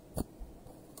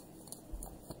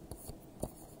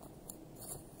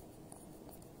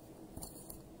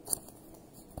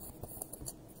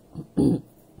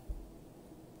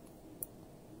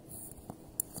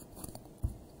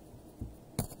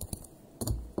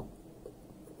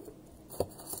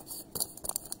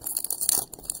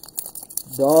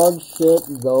 Dog shit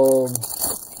gold.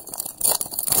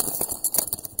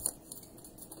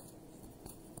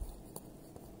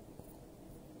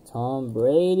 Tom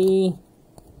Brady.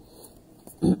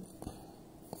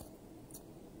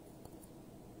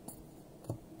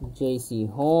 JC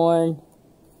Horn.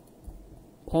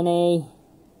 Penny.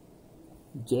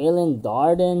 Jalen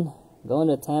Darden. Going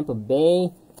to Tampa Bay.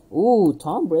 Ooh,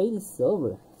 Tom Brady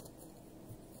silver.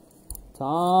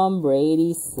 Tom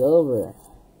Brady silver.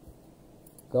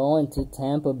 Going to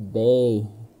Tampa Bay.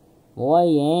 Boy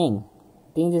Yang.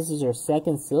 I think this is your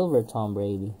second silver, Tom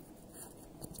Brady.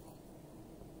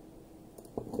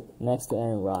 Next to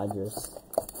Aaron Rodgers.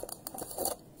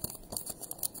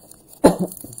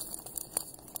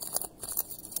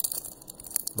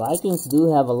 Vikings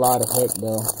do have a lot of hit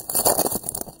though.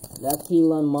 That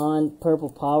Keelan Mond purple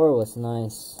power was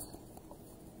nice.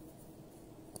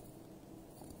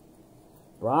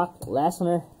 Brock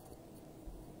Lesnar.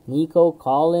 Nico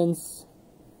Collins.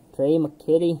 Trey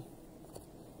McKitty.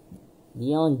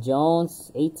 Deion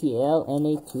Jones. ATL.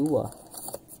 NA Tua.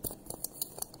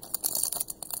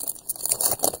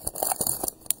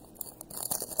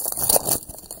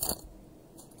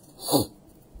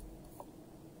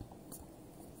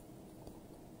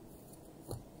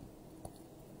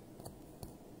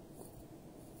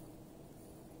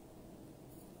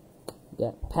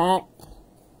 Got Pat,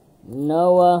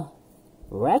 Noah,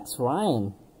 Rex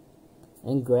Ryan,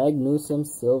 and Greg Newsome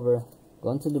silver.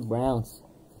 Going to the Browns.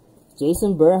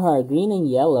 Jason Berhart, green and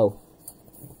yellow.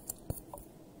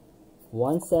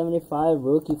 175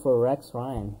 rookie for Rex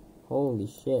Ryan. Holy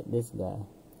shit, this guy.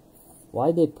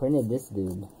 Why they printed this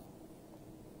dude?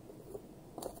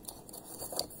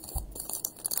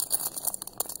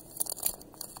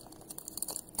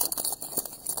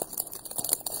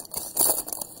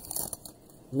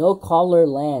 No color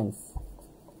lens.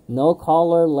 No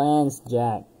color lens,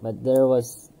 Jack. But there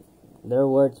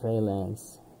were Trey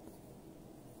Lance.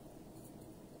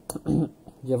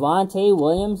 Javonte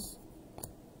Williams.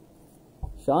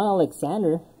 Sean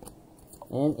Alexander.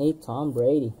 And a Tom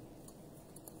Brady.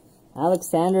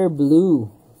 Alexander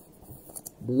Blue.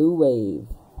 Blue Wave.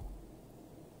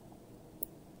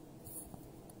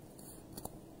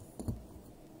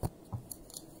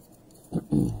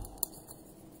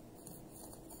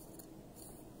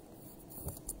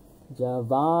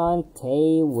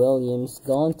 Javonte Williams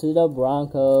going to the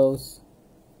Broncos.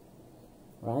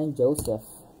 Ryan Joseph.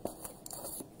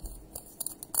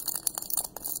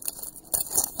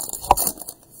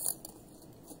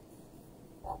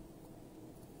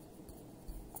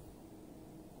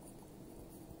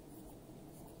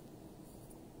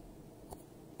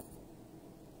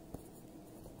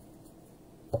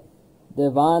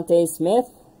 Devontae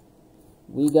Smith.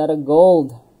 We got a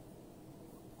gold.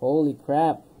 Holy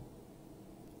crap.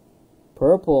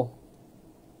 Purple.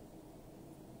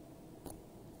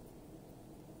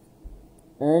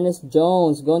 Ernest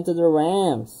Jones going to the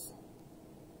Rams.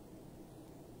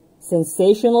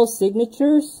 Sensational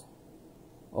signatures.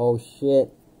 Oh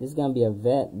shit. This is gonna be a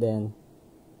vet then.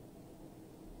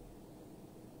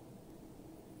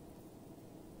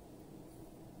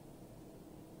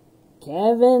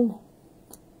 Kevin.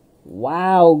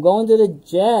 Wow, going to the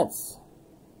Jets.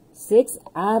 6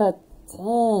 out of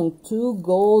 10. 2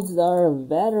 golds that are a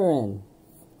veteran.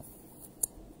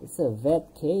 It's a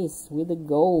vet case with a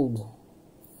gold.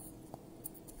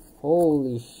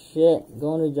 Holy shit.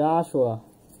 Going to Joshua.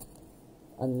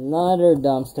 Another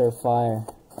dumpster fire.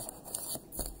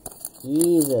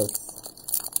 Jesus.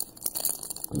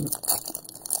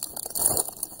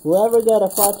 Whoever got a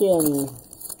fucking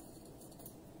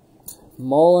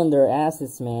mole on their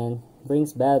asses, man,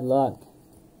 brings bad luck.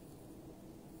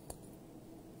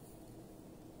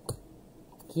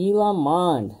 Keelan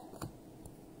Mond.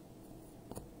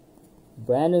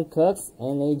 Brandon Cooks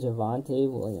and a Javonte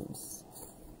Williams.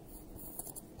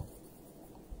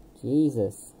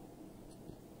 Jesus.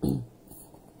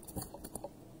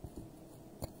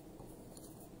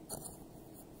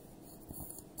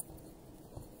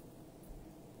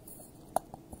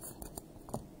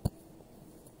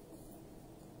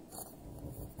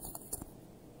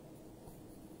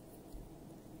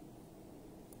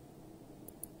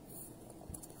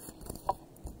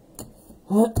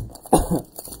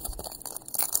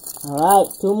 Alright,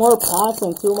 2 more packs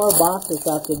and 2 more boxes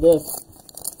after this.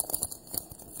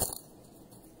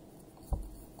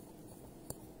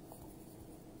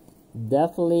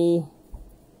 Definitely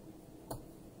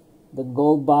the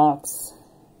gold box,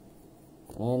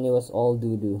 and it was all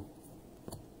doo-doo.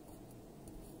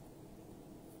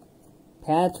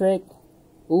 Patrick.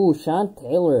 Ooh, Sean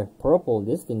Taylor, purple.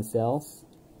 This thing sells.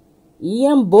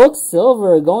 Ian Book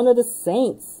silver going to the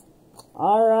Saints.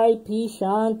 R.I.P.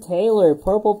 Sean Taylor,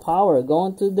 purple power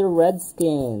going to the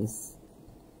Redskins.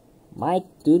 Mike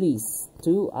Duties,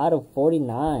 2 out of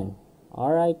 49.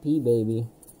 R.I.P. baby.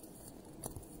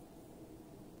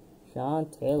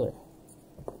 Sean Taylor.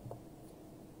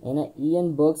 And an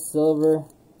Ian Book silver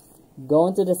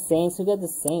going to the Saints. Who got the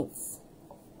Saints?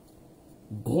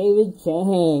 David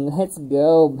Chang. Let's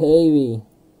go, baby.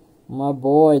 My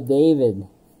boy, David.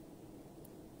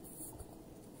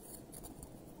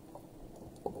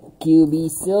 QB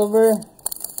silver.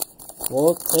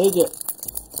 We'll take it.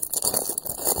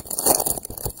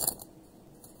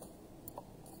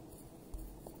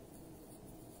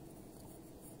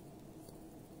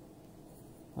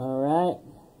 Alright.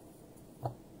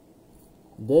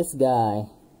 This guy.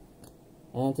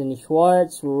 Anthony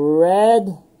Schwartz.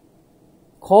 Red.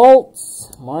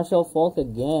 Colts. Marshall Falk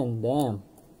again. Damn.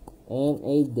 And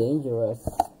a dangerous.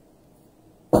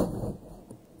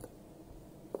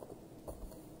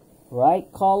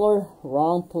 Right color,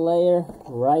 wrong player,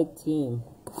 right team.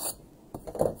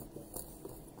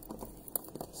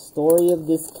 Story of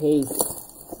this case.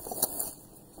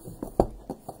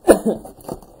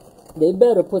 They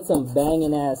better put some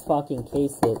banging ass fucking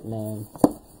case hit, man.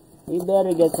 We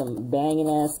better get some banging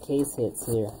ass case hits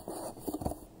here.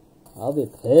 I'll be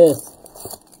pissed.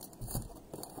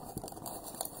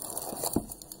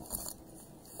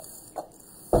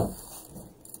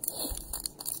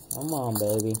 Come on,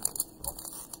 baby.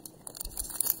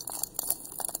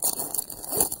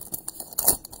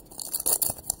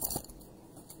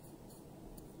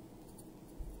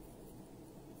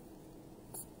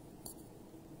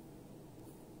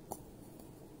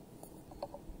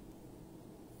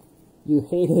 You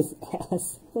hate his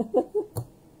ass.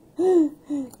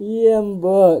 Ian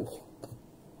Book.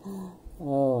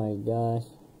 Oh my gosh.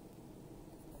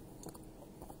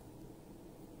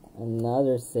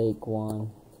 Another Saquon.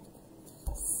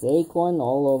 Saquon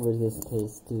all over this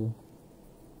case too.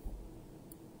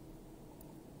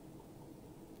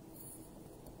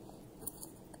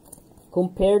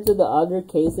 Compared to the other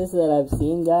cases that I've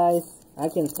seen, guys, I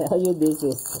can tell you this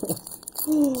is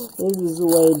this is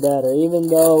way better. Even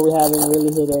though we haven't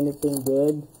really hit anything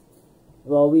good.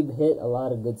 Well, we've hit a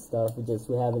lot of good stuff.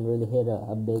 We haven't really hit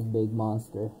a big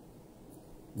monster.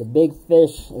 The big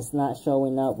fish is not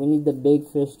showing up. We need the big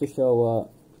fish to show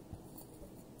up.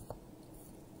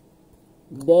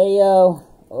 Deo,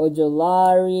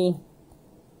 Ojolari,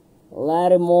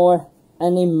 Lattimore,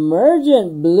 an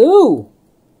emergent blue.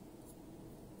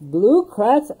 Blue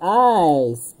cracks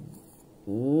eyes.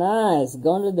 Nice.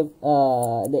 Going to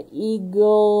the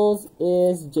Eagles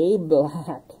is Jay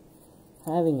Black.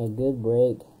 Having a good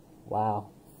break. Wow.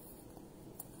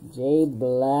 J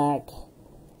Black.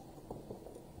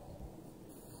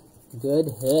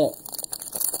 Good hit.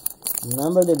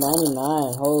 Number to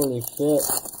 99. Holy shit.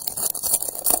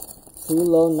 2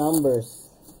 low numbers.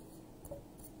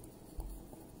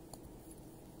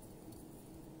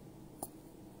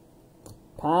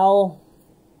 Powell,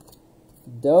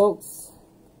 Dokes,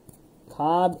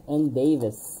 Cobb, and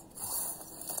Davis.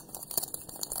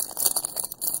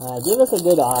 Give us a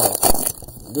good auto.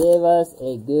 Give us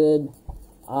a good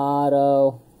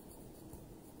auto.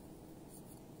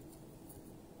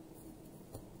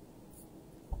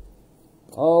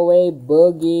 Owe,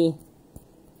 Boogie,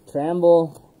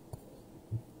 Tremble,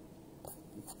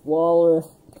 Waller,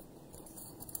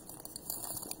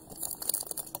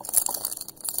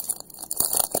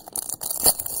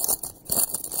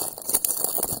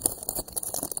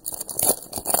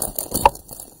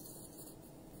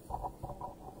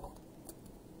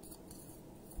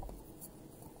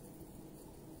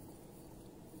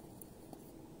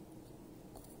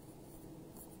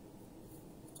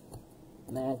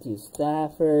 Matthew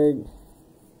Stafford,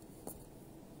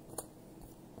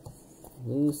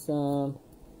 Newsome,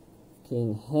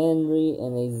 King Henry,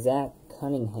 and a Zach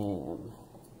Cunningham.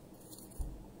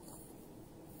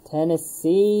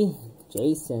 Tennessee,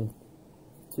 Jason,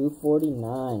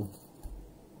 249.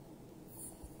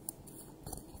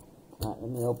 Alright,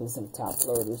 let me open some top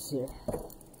loaders here.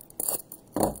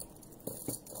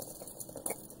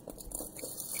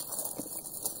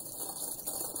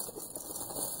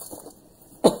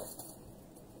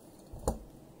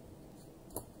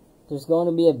 There's going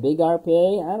to be a big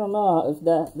RPA. I don't know if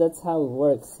that's how it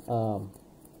works. Not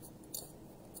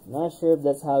sure if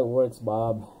that's how it works,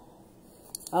 Bob.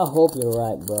 I hope you're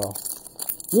right, bro.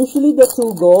 Usually the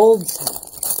 2 golds,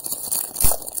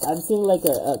 I've seen like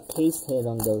a case hit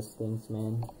on those things,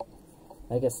 man.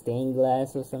 Like a stained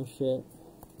glass or some shit.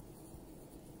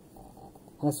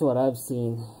 That's what I've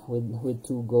seen with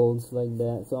 2 golds like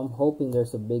that. So I'm hoping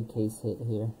there's a big case hit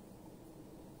here.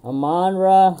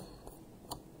 Amon-Ra.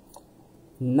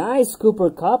 Nice Cooper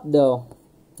Cup, though.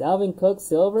 Dalvin Cook,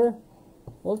 silver.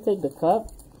 We'll take the cup.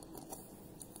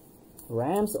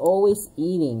 Rams always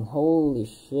eating. Holy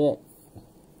shit.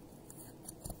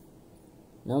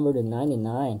 Number to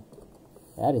 99.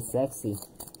 That is sexy.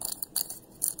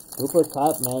 Cooper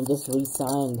Cup, man, just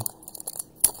re-signed.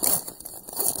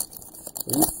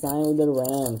 Re-signed with the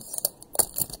Rams.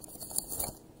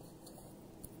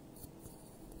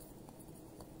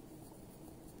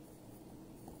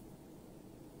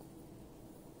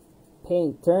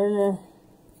 Payne Turner,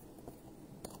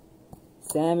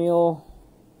 Samuel,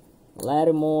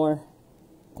 Lattimore,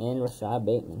 and Rashad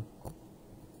Bateman.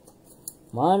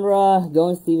 Monra,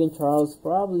 going Steven Charles,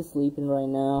 probably sleeping right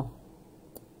now.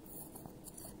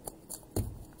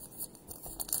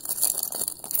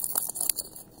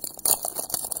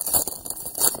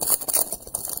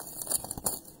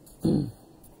 I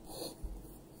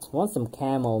want some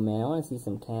camo, man. I want to see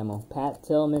some camo. Pat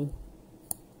Tillman.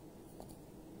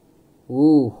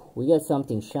 Ooh, we got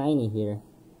something shiny here.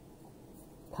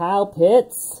 Kyle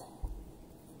Pitts.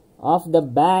 Off the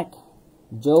back.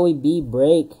 Joey B.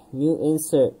 break. New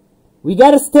insert. We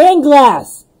got a stained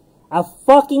glass! I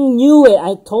fucking knew it.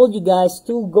 I told you guys,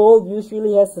 2 gold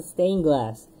usually has a stained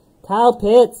glass. Kyle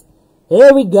Pitts.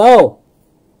 Here we go.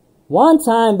 One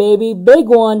time, baby. Big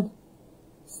one.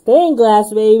 Stained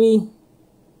glass, baby.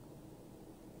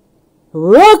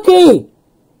 Rookie!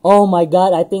 Oh my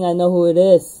god, I think I know who it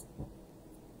is.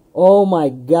 Oh my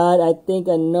god, I think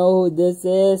I know who this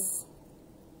is.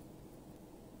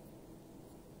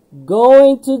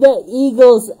 Going to the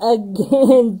Eagles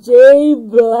again. J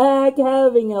Black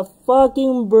having a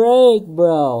fucking break,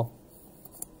 bro.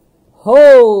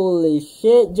 Holy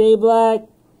shit, J Black.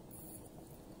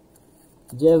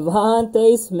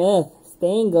 Javonte Smith,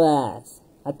 stained glass.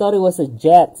 I thought it was a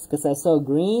Jets because I saw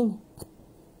green.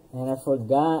 And I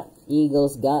forgot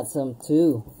Eagles got some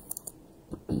too.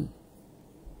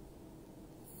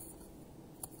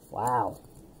 Wow.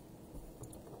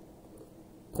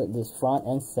 Put this front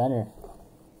and center.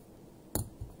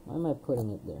 Why am I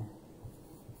putting it there?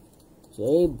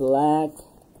 J Black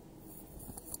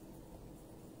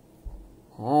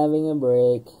having a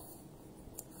break.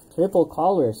 Triple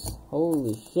colors.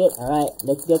 Holy shit. Alright,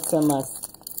 let's get some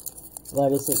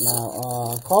what is it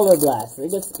now? Color blast.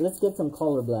 Let's get some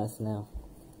color blast now.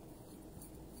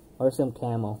 Or some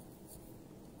camo.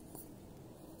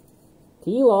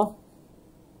 Tilo.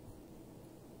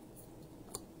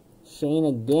 Shane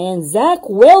again. Zach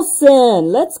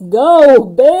Wilson. Let's go,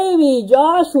 baby.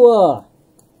 Joshua.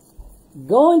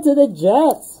 Going to the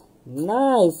Jets.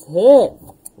 Nice hit.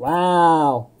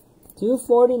 Wow.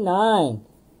 249.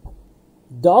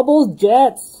 Double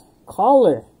Jets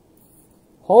color.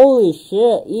 Holy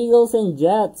shit, Eagles and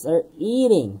Jets are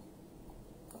eating.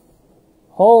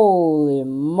 Holy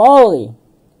moly.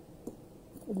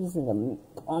 This is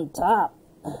on top.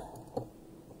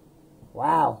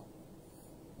 Wow.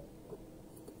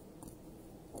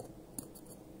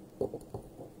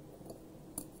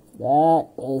 That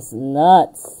is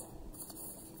nuts.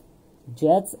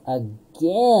 Jets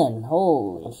again.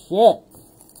 Holy shit.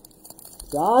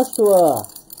 Joshua.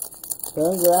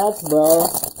 Congrats, bro.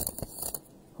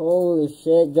 Holy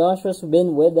shit. Joshua's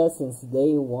been with us since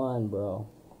day one, bro.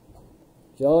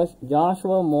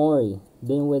 Joshua Mori.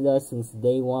 Been with us since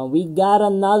day one. We got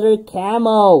another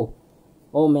camo.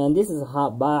 Oh man, this is a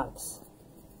hot box.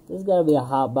 This gotta be a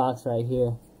hot box right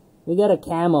here. We got a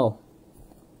camo.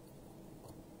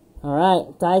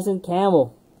 Alright, Tyson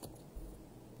Campbell.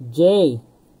 Jay.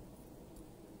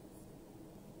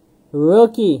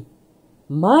 Rookie.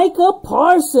 Micah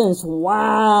Parsons.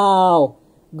 Wow.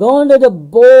 Going to the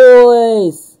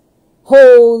boys.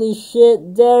 Holy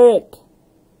shit, Derek.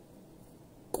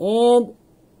 And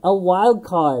a wild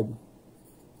card.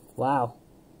 Wow.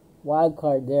 Wild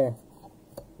card there.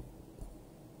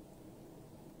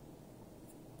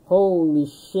 Holy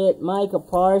shit, Micah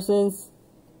Parsons.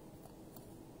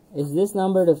 Is this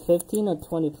number to 15 or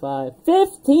 25?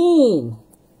 15!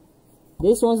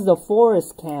 This one's the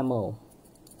forest camo.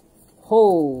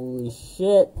 Holy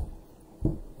shit.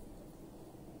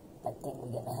 I think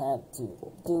we're gonna have to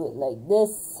do it like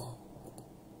this.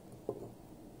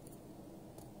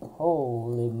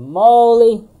 Holy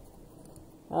moly.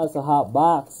 That was a hot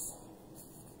box.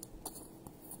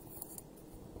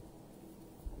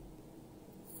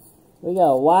 We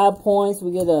got wild points.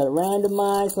 We get a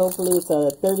randomized. Hopefully it's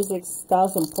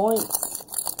 36,000 points.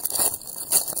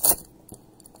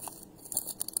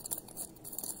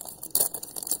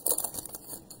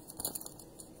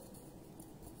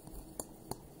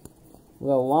 We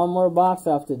got one more box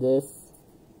after this.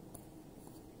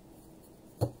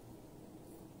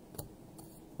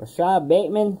 Rashad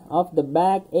Bateman off the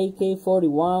back,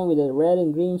 AK-41 with the red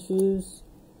and green shoes,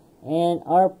 and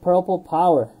our purple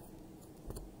power.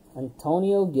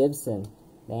 Antonio Gibson.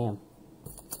 Damn.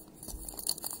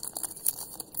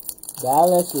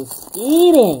 Dallas is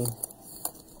eating.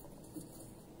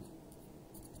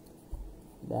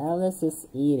 Dallas is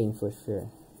eating for sure.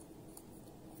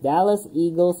 Dallas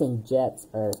Eagles and Jets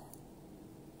are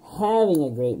having a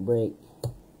great break.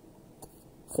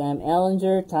 Sam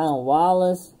Ellinger, Tylen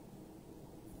Wallace.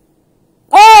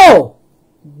 Oh!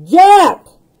 Jack!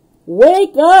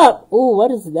 Wake up! Ooh,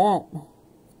 what is that?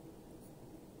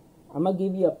 I'm gonna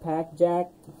give you a pack, Jack.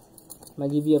 I'm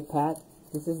gonna give you a pack.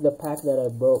 This is the pack that I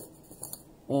broke.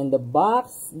 And the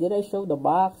box, did I show the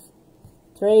box?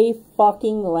 Trey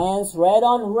fucking Lance, red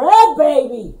on red,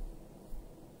 baby!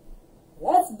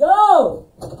 Let's go!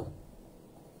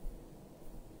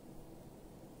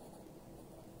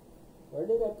 Where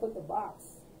did I put the box?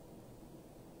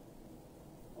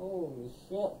 Holy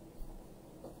shit.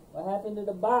 What happened to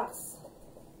the box?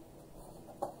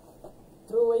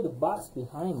 Threw away the box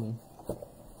behind me.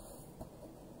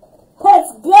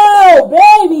 Let's go,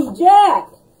 baby Jack!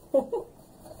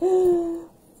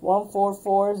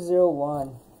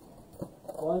 14401.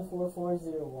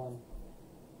 14401.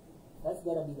 That's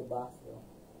gotta be the box though.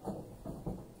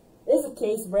 It's a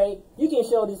case break. You can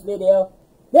show this video.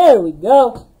 There we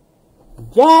go.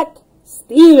 Jack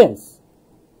Stevens.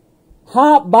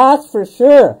 Hot box for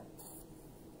sure.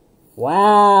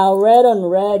 Wow, red on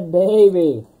red,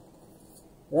 baby.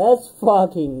 Let's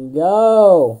fucking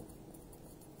go.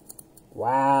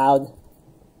 Wow.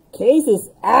 Case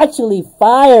is actually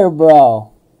fire,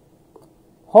 bro.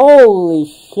 Holy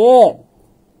shit.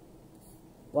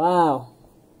 Wow.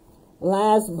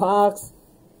 Last box.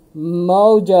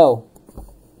 Mojo.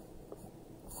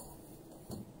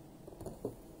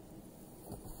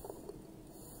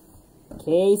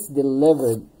 Case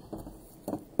delivered.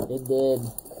 It did.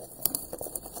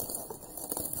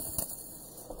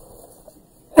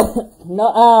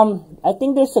 No, I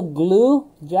think there's a glue,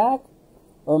 Jack,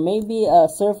 or maybe a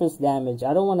surface damage.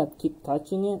 I don't want to keep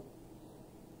touching it.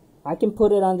 I can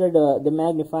put it under the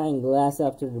magnifying glass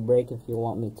after the break if you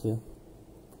want me to.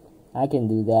 I can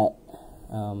do that.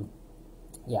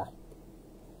 Yeah.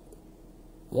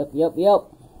 Yep.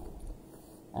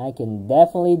 I can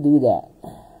definitely do that.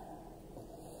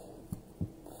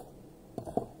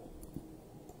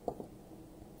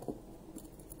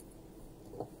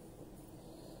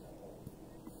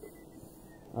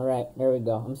 Alright, there we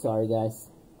go. I'm sorry, guys.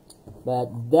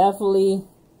 But definitely...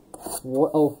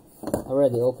 Oh, I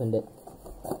already opened it.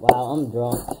 Wow, I'm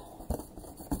drunk.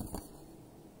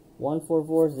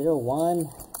 14401.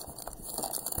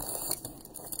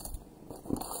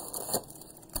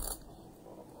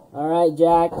 Alright,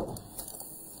 Jack.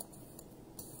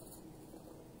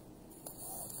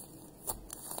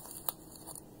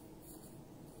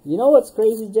 You know what's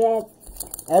crazy, Jack?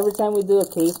 Every time we do a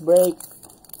case break,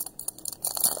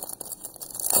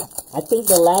 I think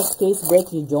the last case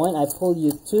break you joined, I pulled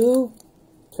you 2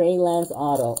 Trey Lance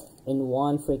auto in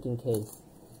one freaking case.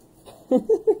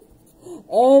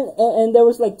 and there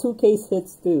was like 2 case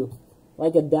hits too.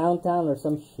 Like a downtown or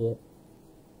some shit.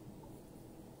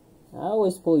 I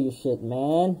always pull your shit,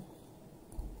 man.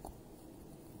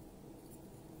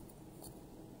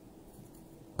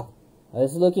 I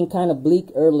was looking kind of bleak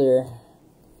earlier,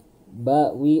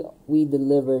 but we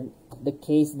delivered. The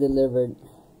case delivered.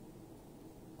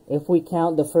 If we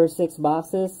count the first 6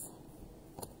 boxes,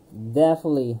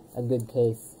 definitely a good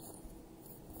case.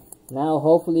 Now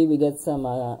hopefully we get some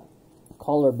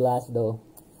color blast though.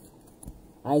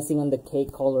 Icing on the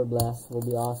cake color blast will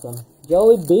be awesome.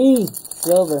 Joey B,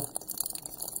 silver.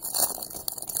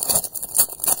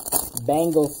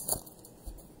 Bengals,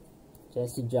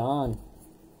 Jesse John.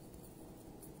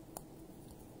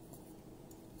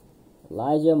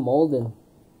 Elijah Molden.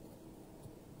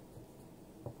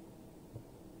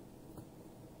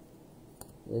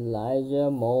 Elijah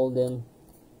Molden.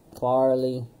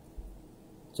 Farley.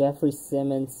 Jeffrey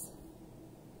Simmons.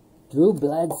 Drew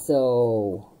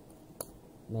Bledsoe.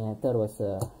 Man, I thought it was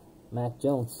Mac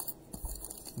Jones.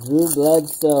 Drew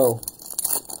Bledsoe.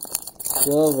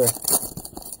 Silver.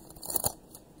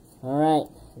 Alright,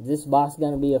 is this box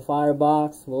gonna be a fire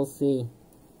box? We'll see.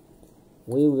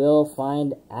 We will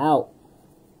find out.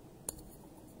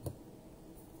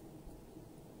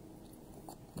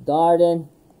 Darden,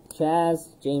 Chaz,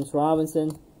 James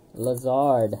Robinson,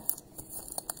 Lazard.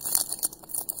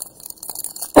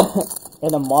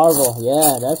 And a Marvel.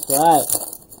 Yeah, that's right.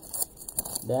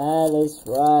 That is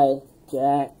right,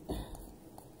 Jack.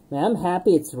 Man, I'm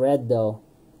happy it's red though.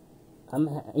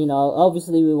 You know,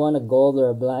 obviously we want a gold or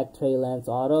a black Trey Lance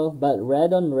auto, but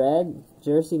red on red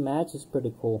jersey match is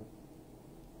pretty cool.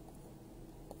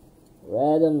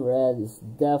 Red on red is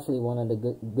definitely one of the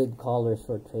good colors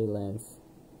for Trey Lance.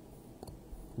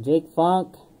 Jake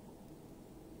Funk,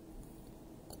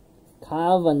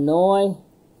 Kyle Van Noy,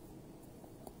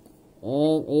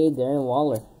 and a Darren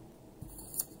Waller.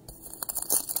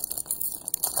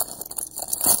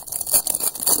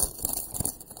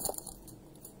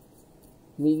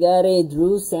 We got a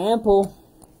Drew Sample,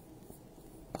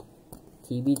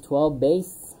 TB12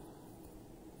 base.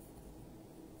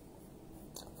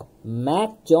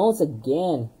 Mac Jones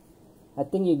again. I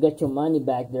think you got your money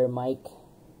back there, Mike.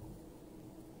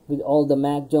 With all the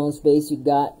Mac Jones base you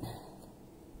got.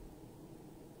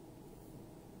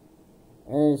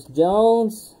 Ernest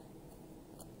Jones.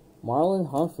 Marlon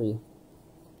Humphrey.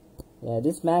 Yeah,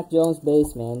 this Mac Jones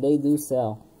base, man, they do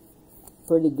sell.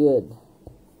 Pretty good.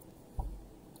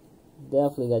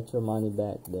 Definitely got your money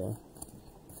back there.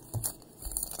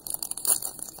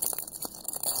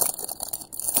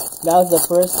 That was the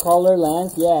first color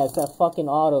Lance. Yeah, it's a fucking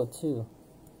auto too.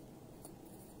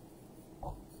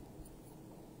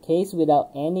 Case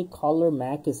without any color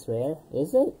Mac is rare,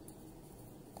 is it?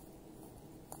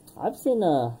 I've seen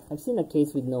a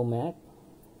case with no Mac.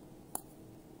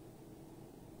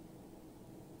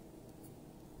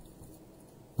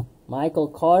 Michael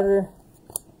Carter,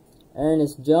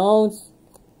 Ernest Jones,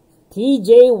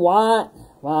 TJ Watt.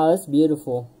 Wow, that's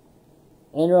beautiful.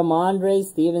 And Ramondre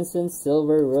Stevenson,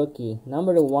 silver rookie,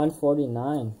 number to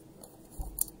 149.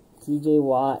 TJ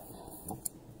Watt.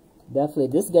 Definitely,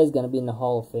 this guy's gonna be in the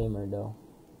Hall of Famer though.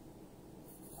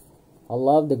 I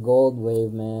love the gold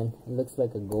wave, man. It looks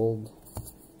like a gold.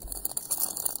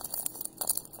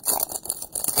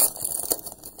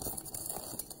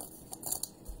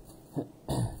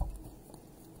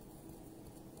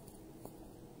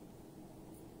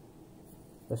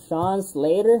 Rashawn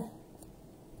Slater,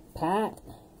 Pat,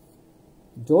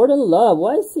 Jordan Love.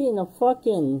 Why is he in a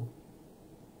fucking...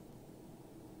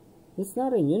 He's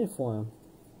not in uniform.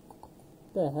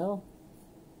 What the hell?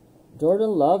 Jordan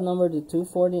Love, number to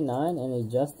 249, and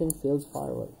a Justin Fields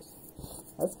fireworks.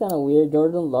 That's kind of weird.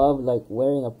 Jordan Love, like,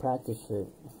 wearing a practice shirt.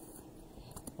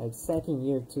 Like, second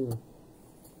year, too.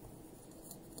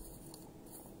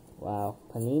 Wow.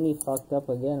 Panini fucked up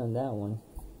again on that one.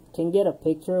 Can you get a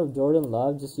picture of Jordan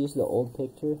Love? Just use the old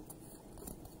picture.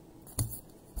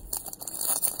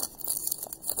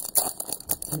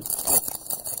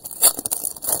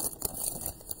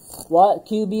 What?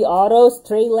 QB autos?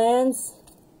 Trey Lance?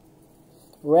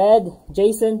 Red?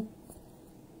 Jason?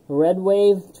 Red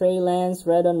wave? Trey Lance?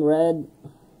 Red on red?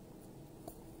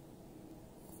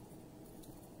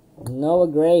 Noah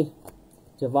Gray,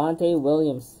 Javonte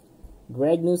Williams,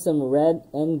 Greg Newsome, red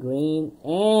and green,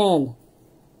 and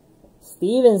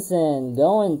Stevenson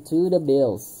going to the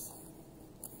Bills.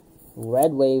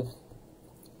 Red wave,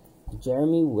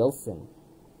 Jeremy Wilson.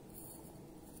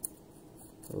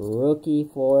 Rookie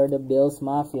for the Bills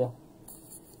Mafia.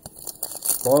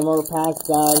 4 more packs,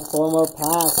 guys. 4 more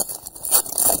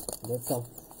packs. Get some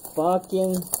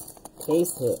fucking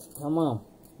case hit. Come on.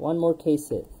 1 more case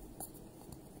hit.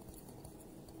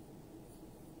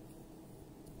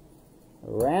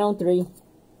 Round 3.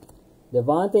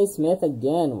 Devontae Smith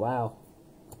again. Wow.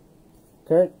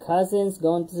 Kirk Cousins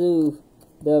going to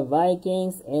the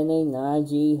Vikings, and a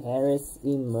Najee Harris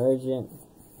emergent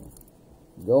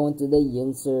going to the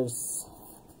Yinsers.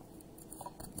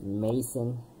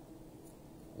 Mason.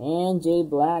 And Jay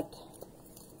Black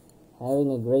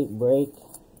having a great break.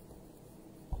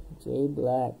 Jay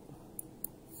Black.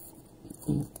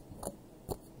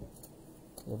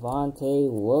 Javonte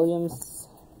Williams.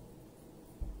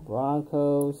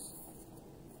 Broncos.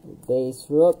 Base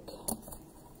Rook.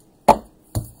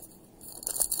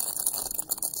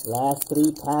 Last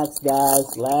 3 packs,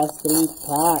 guys. Last 3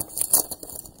 packs.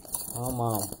 Come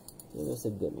on. Give us a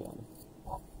good one.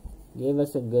 Give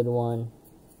us a good one.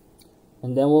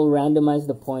 And then we'll randomize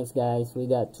the points, guys. We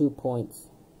got 2 points.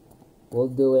 We'll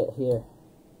do it here.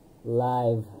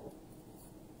 Live.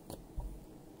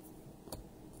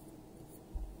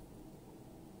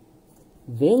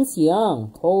 Vince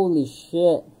Young. Holy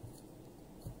shit.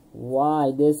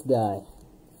 Why this guy?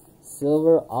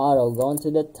 Silver auto going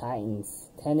to the Titans.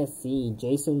 Tennessee.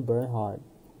 Jason Bernhardt.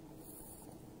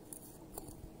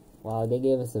 Wow, they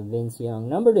gave us a Vince Young.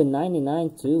 Number to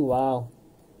 99 too. Wow.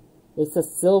 It's a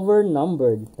silver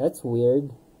numbered. That's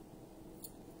weird.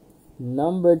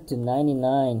 Numbered to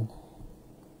 99.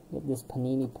 Get this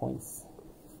Panini points.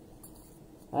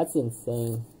 That's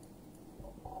insane.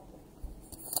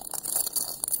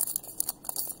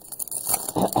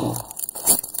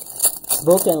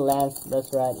 Book and Lance.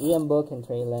 That's right. Ian Book and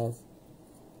Trey Lance.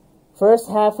 First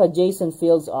half of Jason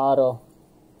Fields auto.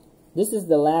 This is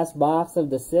the last box of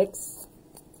the 6.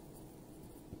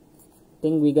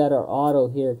 Think we got our auto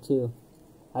here too.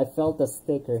 I felt a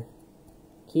sticker.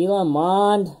 Keelan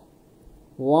Mond,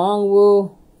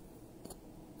 Wongwu,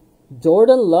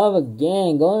 Jordan Love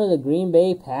again, going to the Green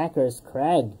Bay Packers.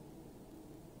 Craig.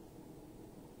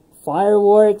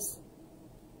 Fireworks.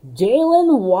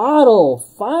 Jalen Waddle,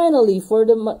 finally for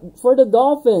the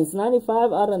Dolphins.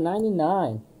 95 out of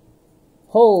 99.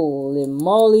 Holy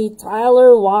moly,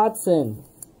 Tyler Watson.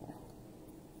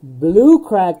 Blue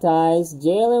cracked eyes,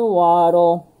 Jalen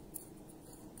Waddle.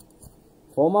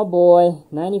 For my boy,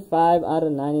 95 out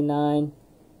of 99.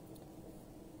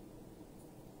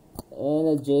 And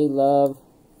a J Love.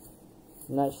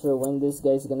 Not sure when this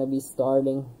guy's going to be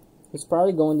starting. He's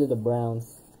probably going to the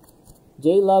Browns.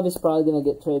 J Love is probably going to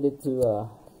get traded to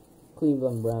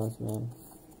Cleveland Browns, man.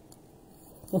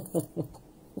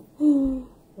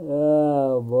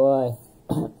 Oh, boy.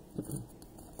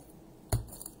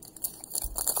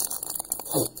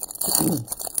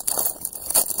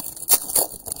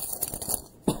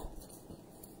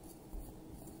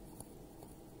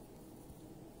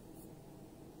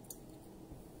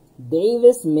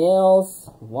 Davis Mills,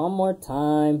 one more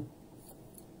time.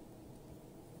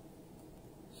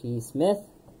 G. Smith,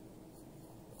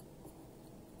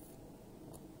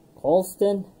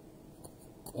 Colston,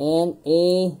 and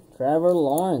a Trevor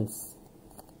Lawrence.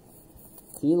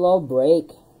 Kilo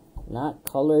break, not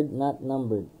colored, not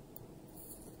numbered.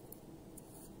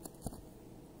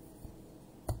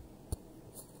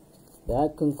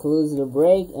 That concludes the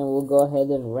break, and we'll go ahead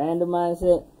and randomize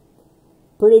it.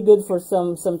 Pretty good for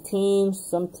some teams.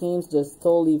 Some teams just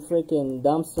totally freaking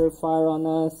dumpster fire on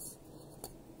us.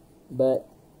 But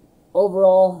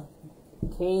overall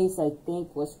case, I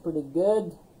think, was pretty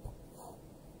good.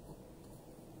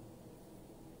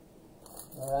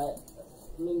 Alright,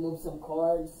 let me move some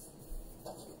cards.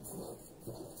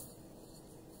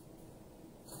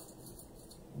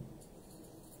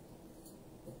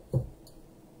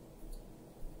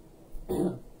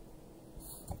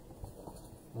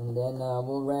 And then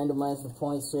we'll randomize the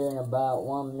points here in about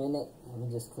 1 minute. Let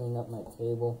me just clean up my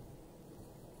table.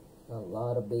 Got a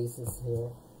lot of bases here.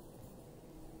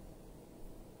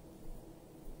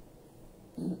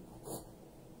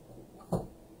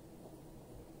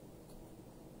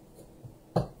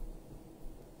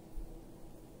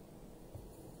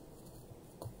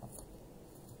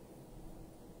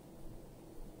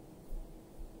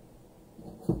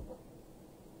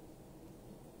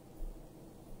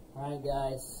 Alright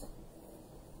guys,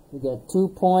 we got 2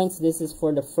 points. This is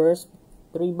for the first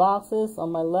 3 boxes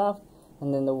on my left,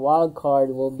 And then the wild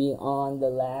card will be on the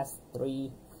last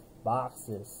 3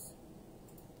 boxes.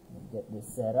 Let me get this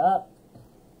set up.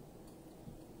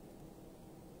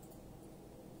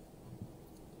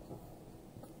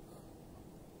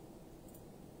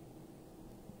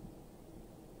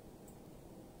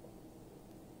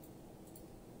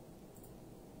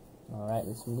 Alright,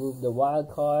 let's move the wild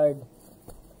card.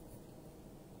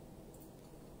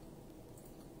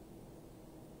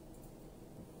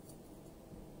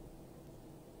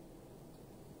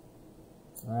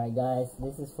 Alright guys,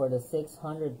 this is for the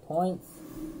 600 points.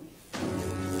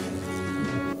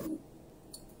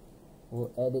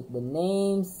 We'll edit the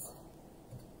names.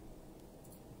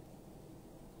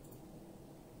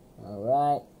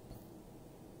 Alright.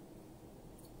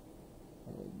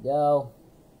 There we go.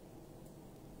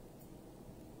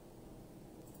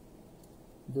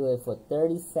 Do it for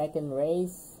 30-second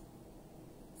race.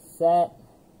 Set.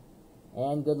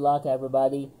 And good luck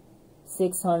everybody.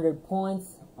 600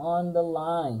 points on the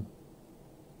line.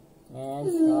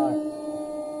 And start.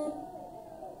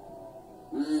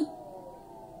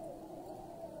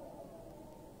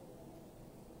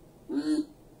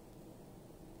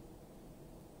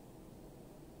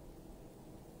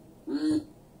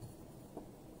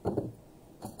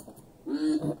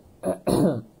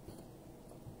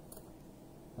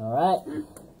 Alright,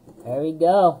 there we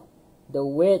go. The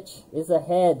witch is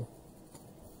ahead.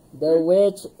 The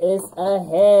witch is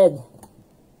ahead.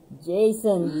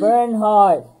 Jason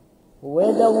Bernhardt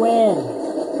with the win.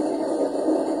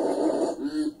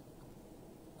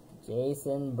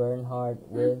 Jason Bernhardt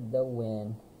with the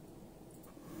win.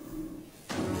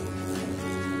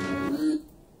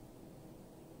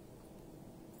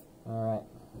 Alright.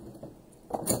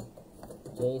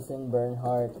 Jason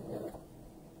Bernhardt,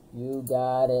 you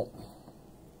got it.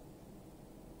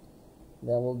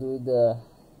 Then we'll do the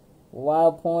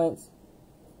wild points.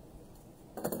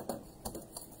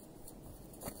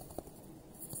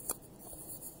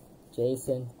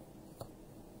 Jason.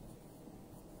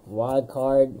 Wild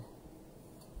card.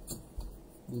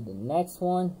 Do the next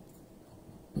one.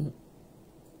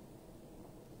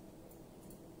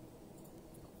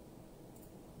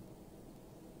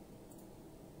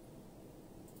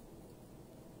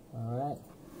 Alright.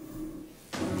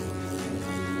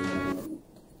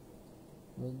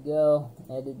 Here we go.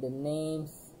 Edit the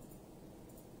names.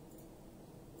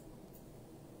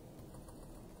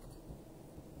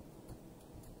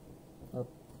 Oh.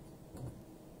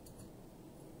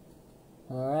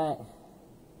 Alright.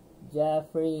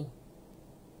 Jeffrey.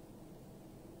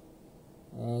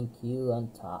 And Q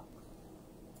on top.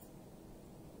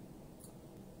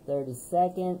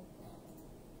 30-second.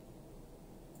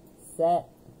 Set.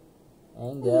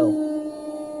 And go.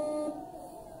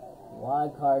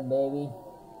 Wild card, baby.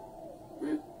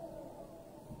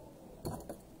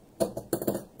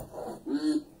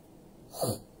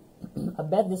 I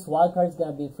bet this wild card is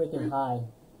gonna be freaking high,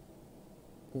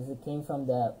 because it came from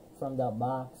the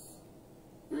box,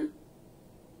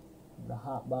 the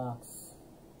hot box.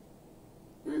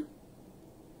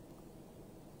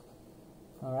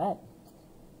 All right,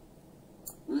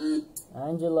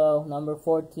 Angelo, number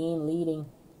 14, leading.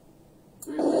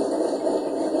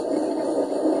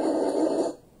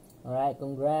 All right,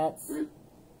 congrats.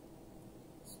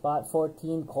 Spot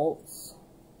 14, Colts.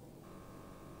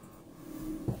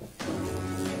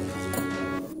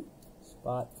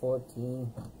 Spot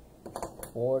 14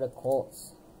 for the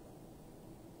Colts.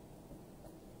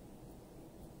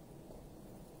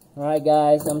 Alright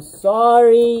guys, I'm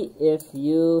sorry if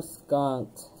you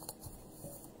skunked.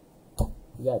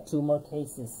 We got 2 more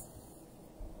cases.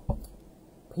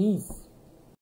 Peace.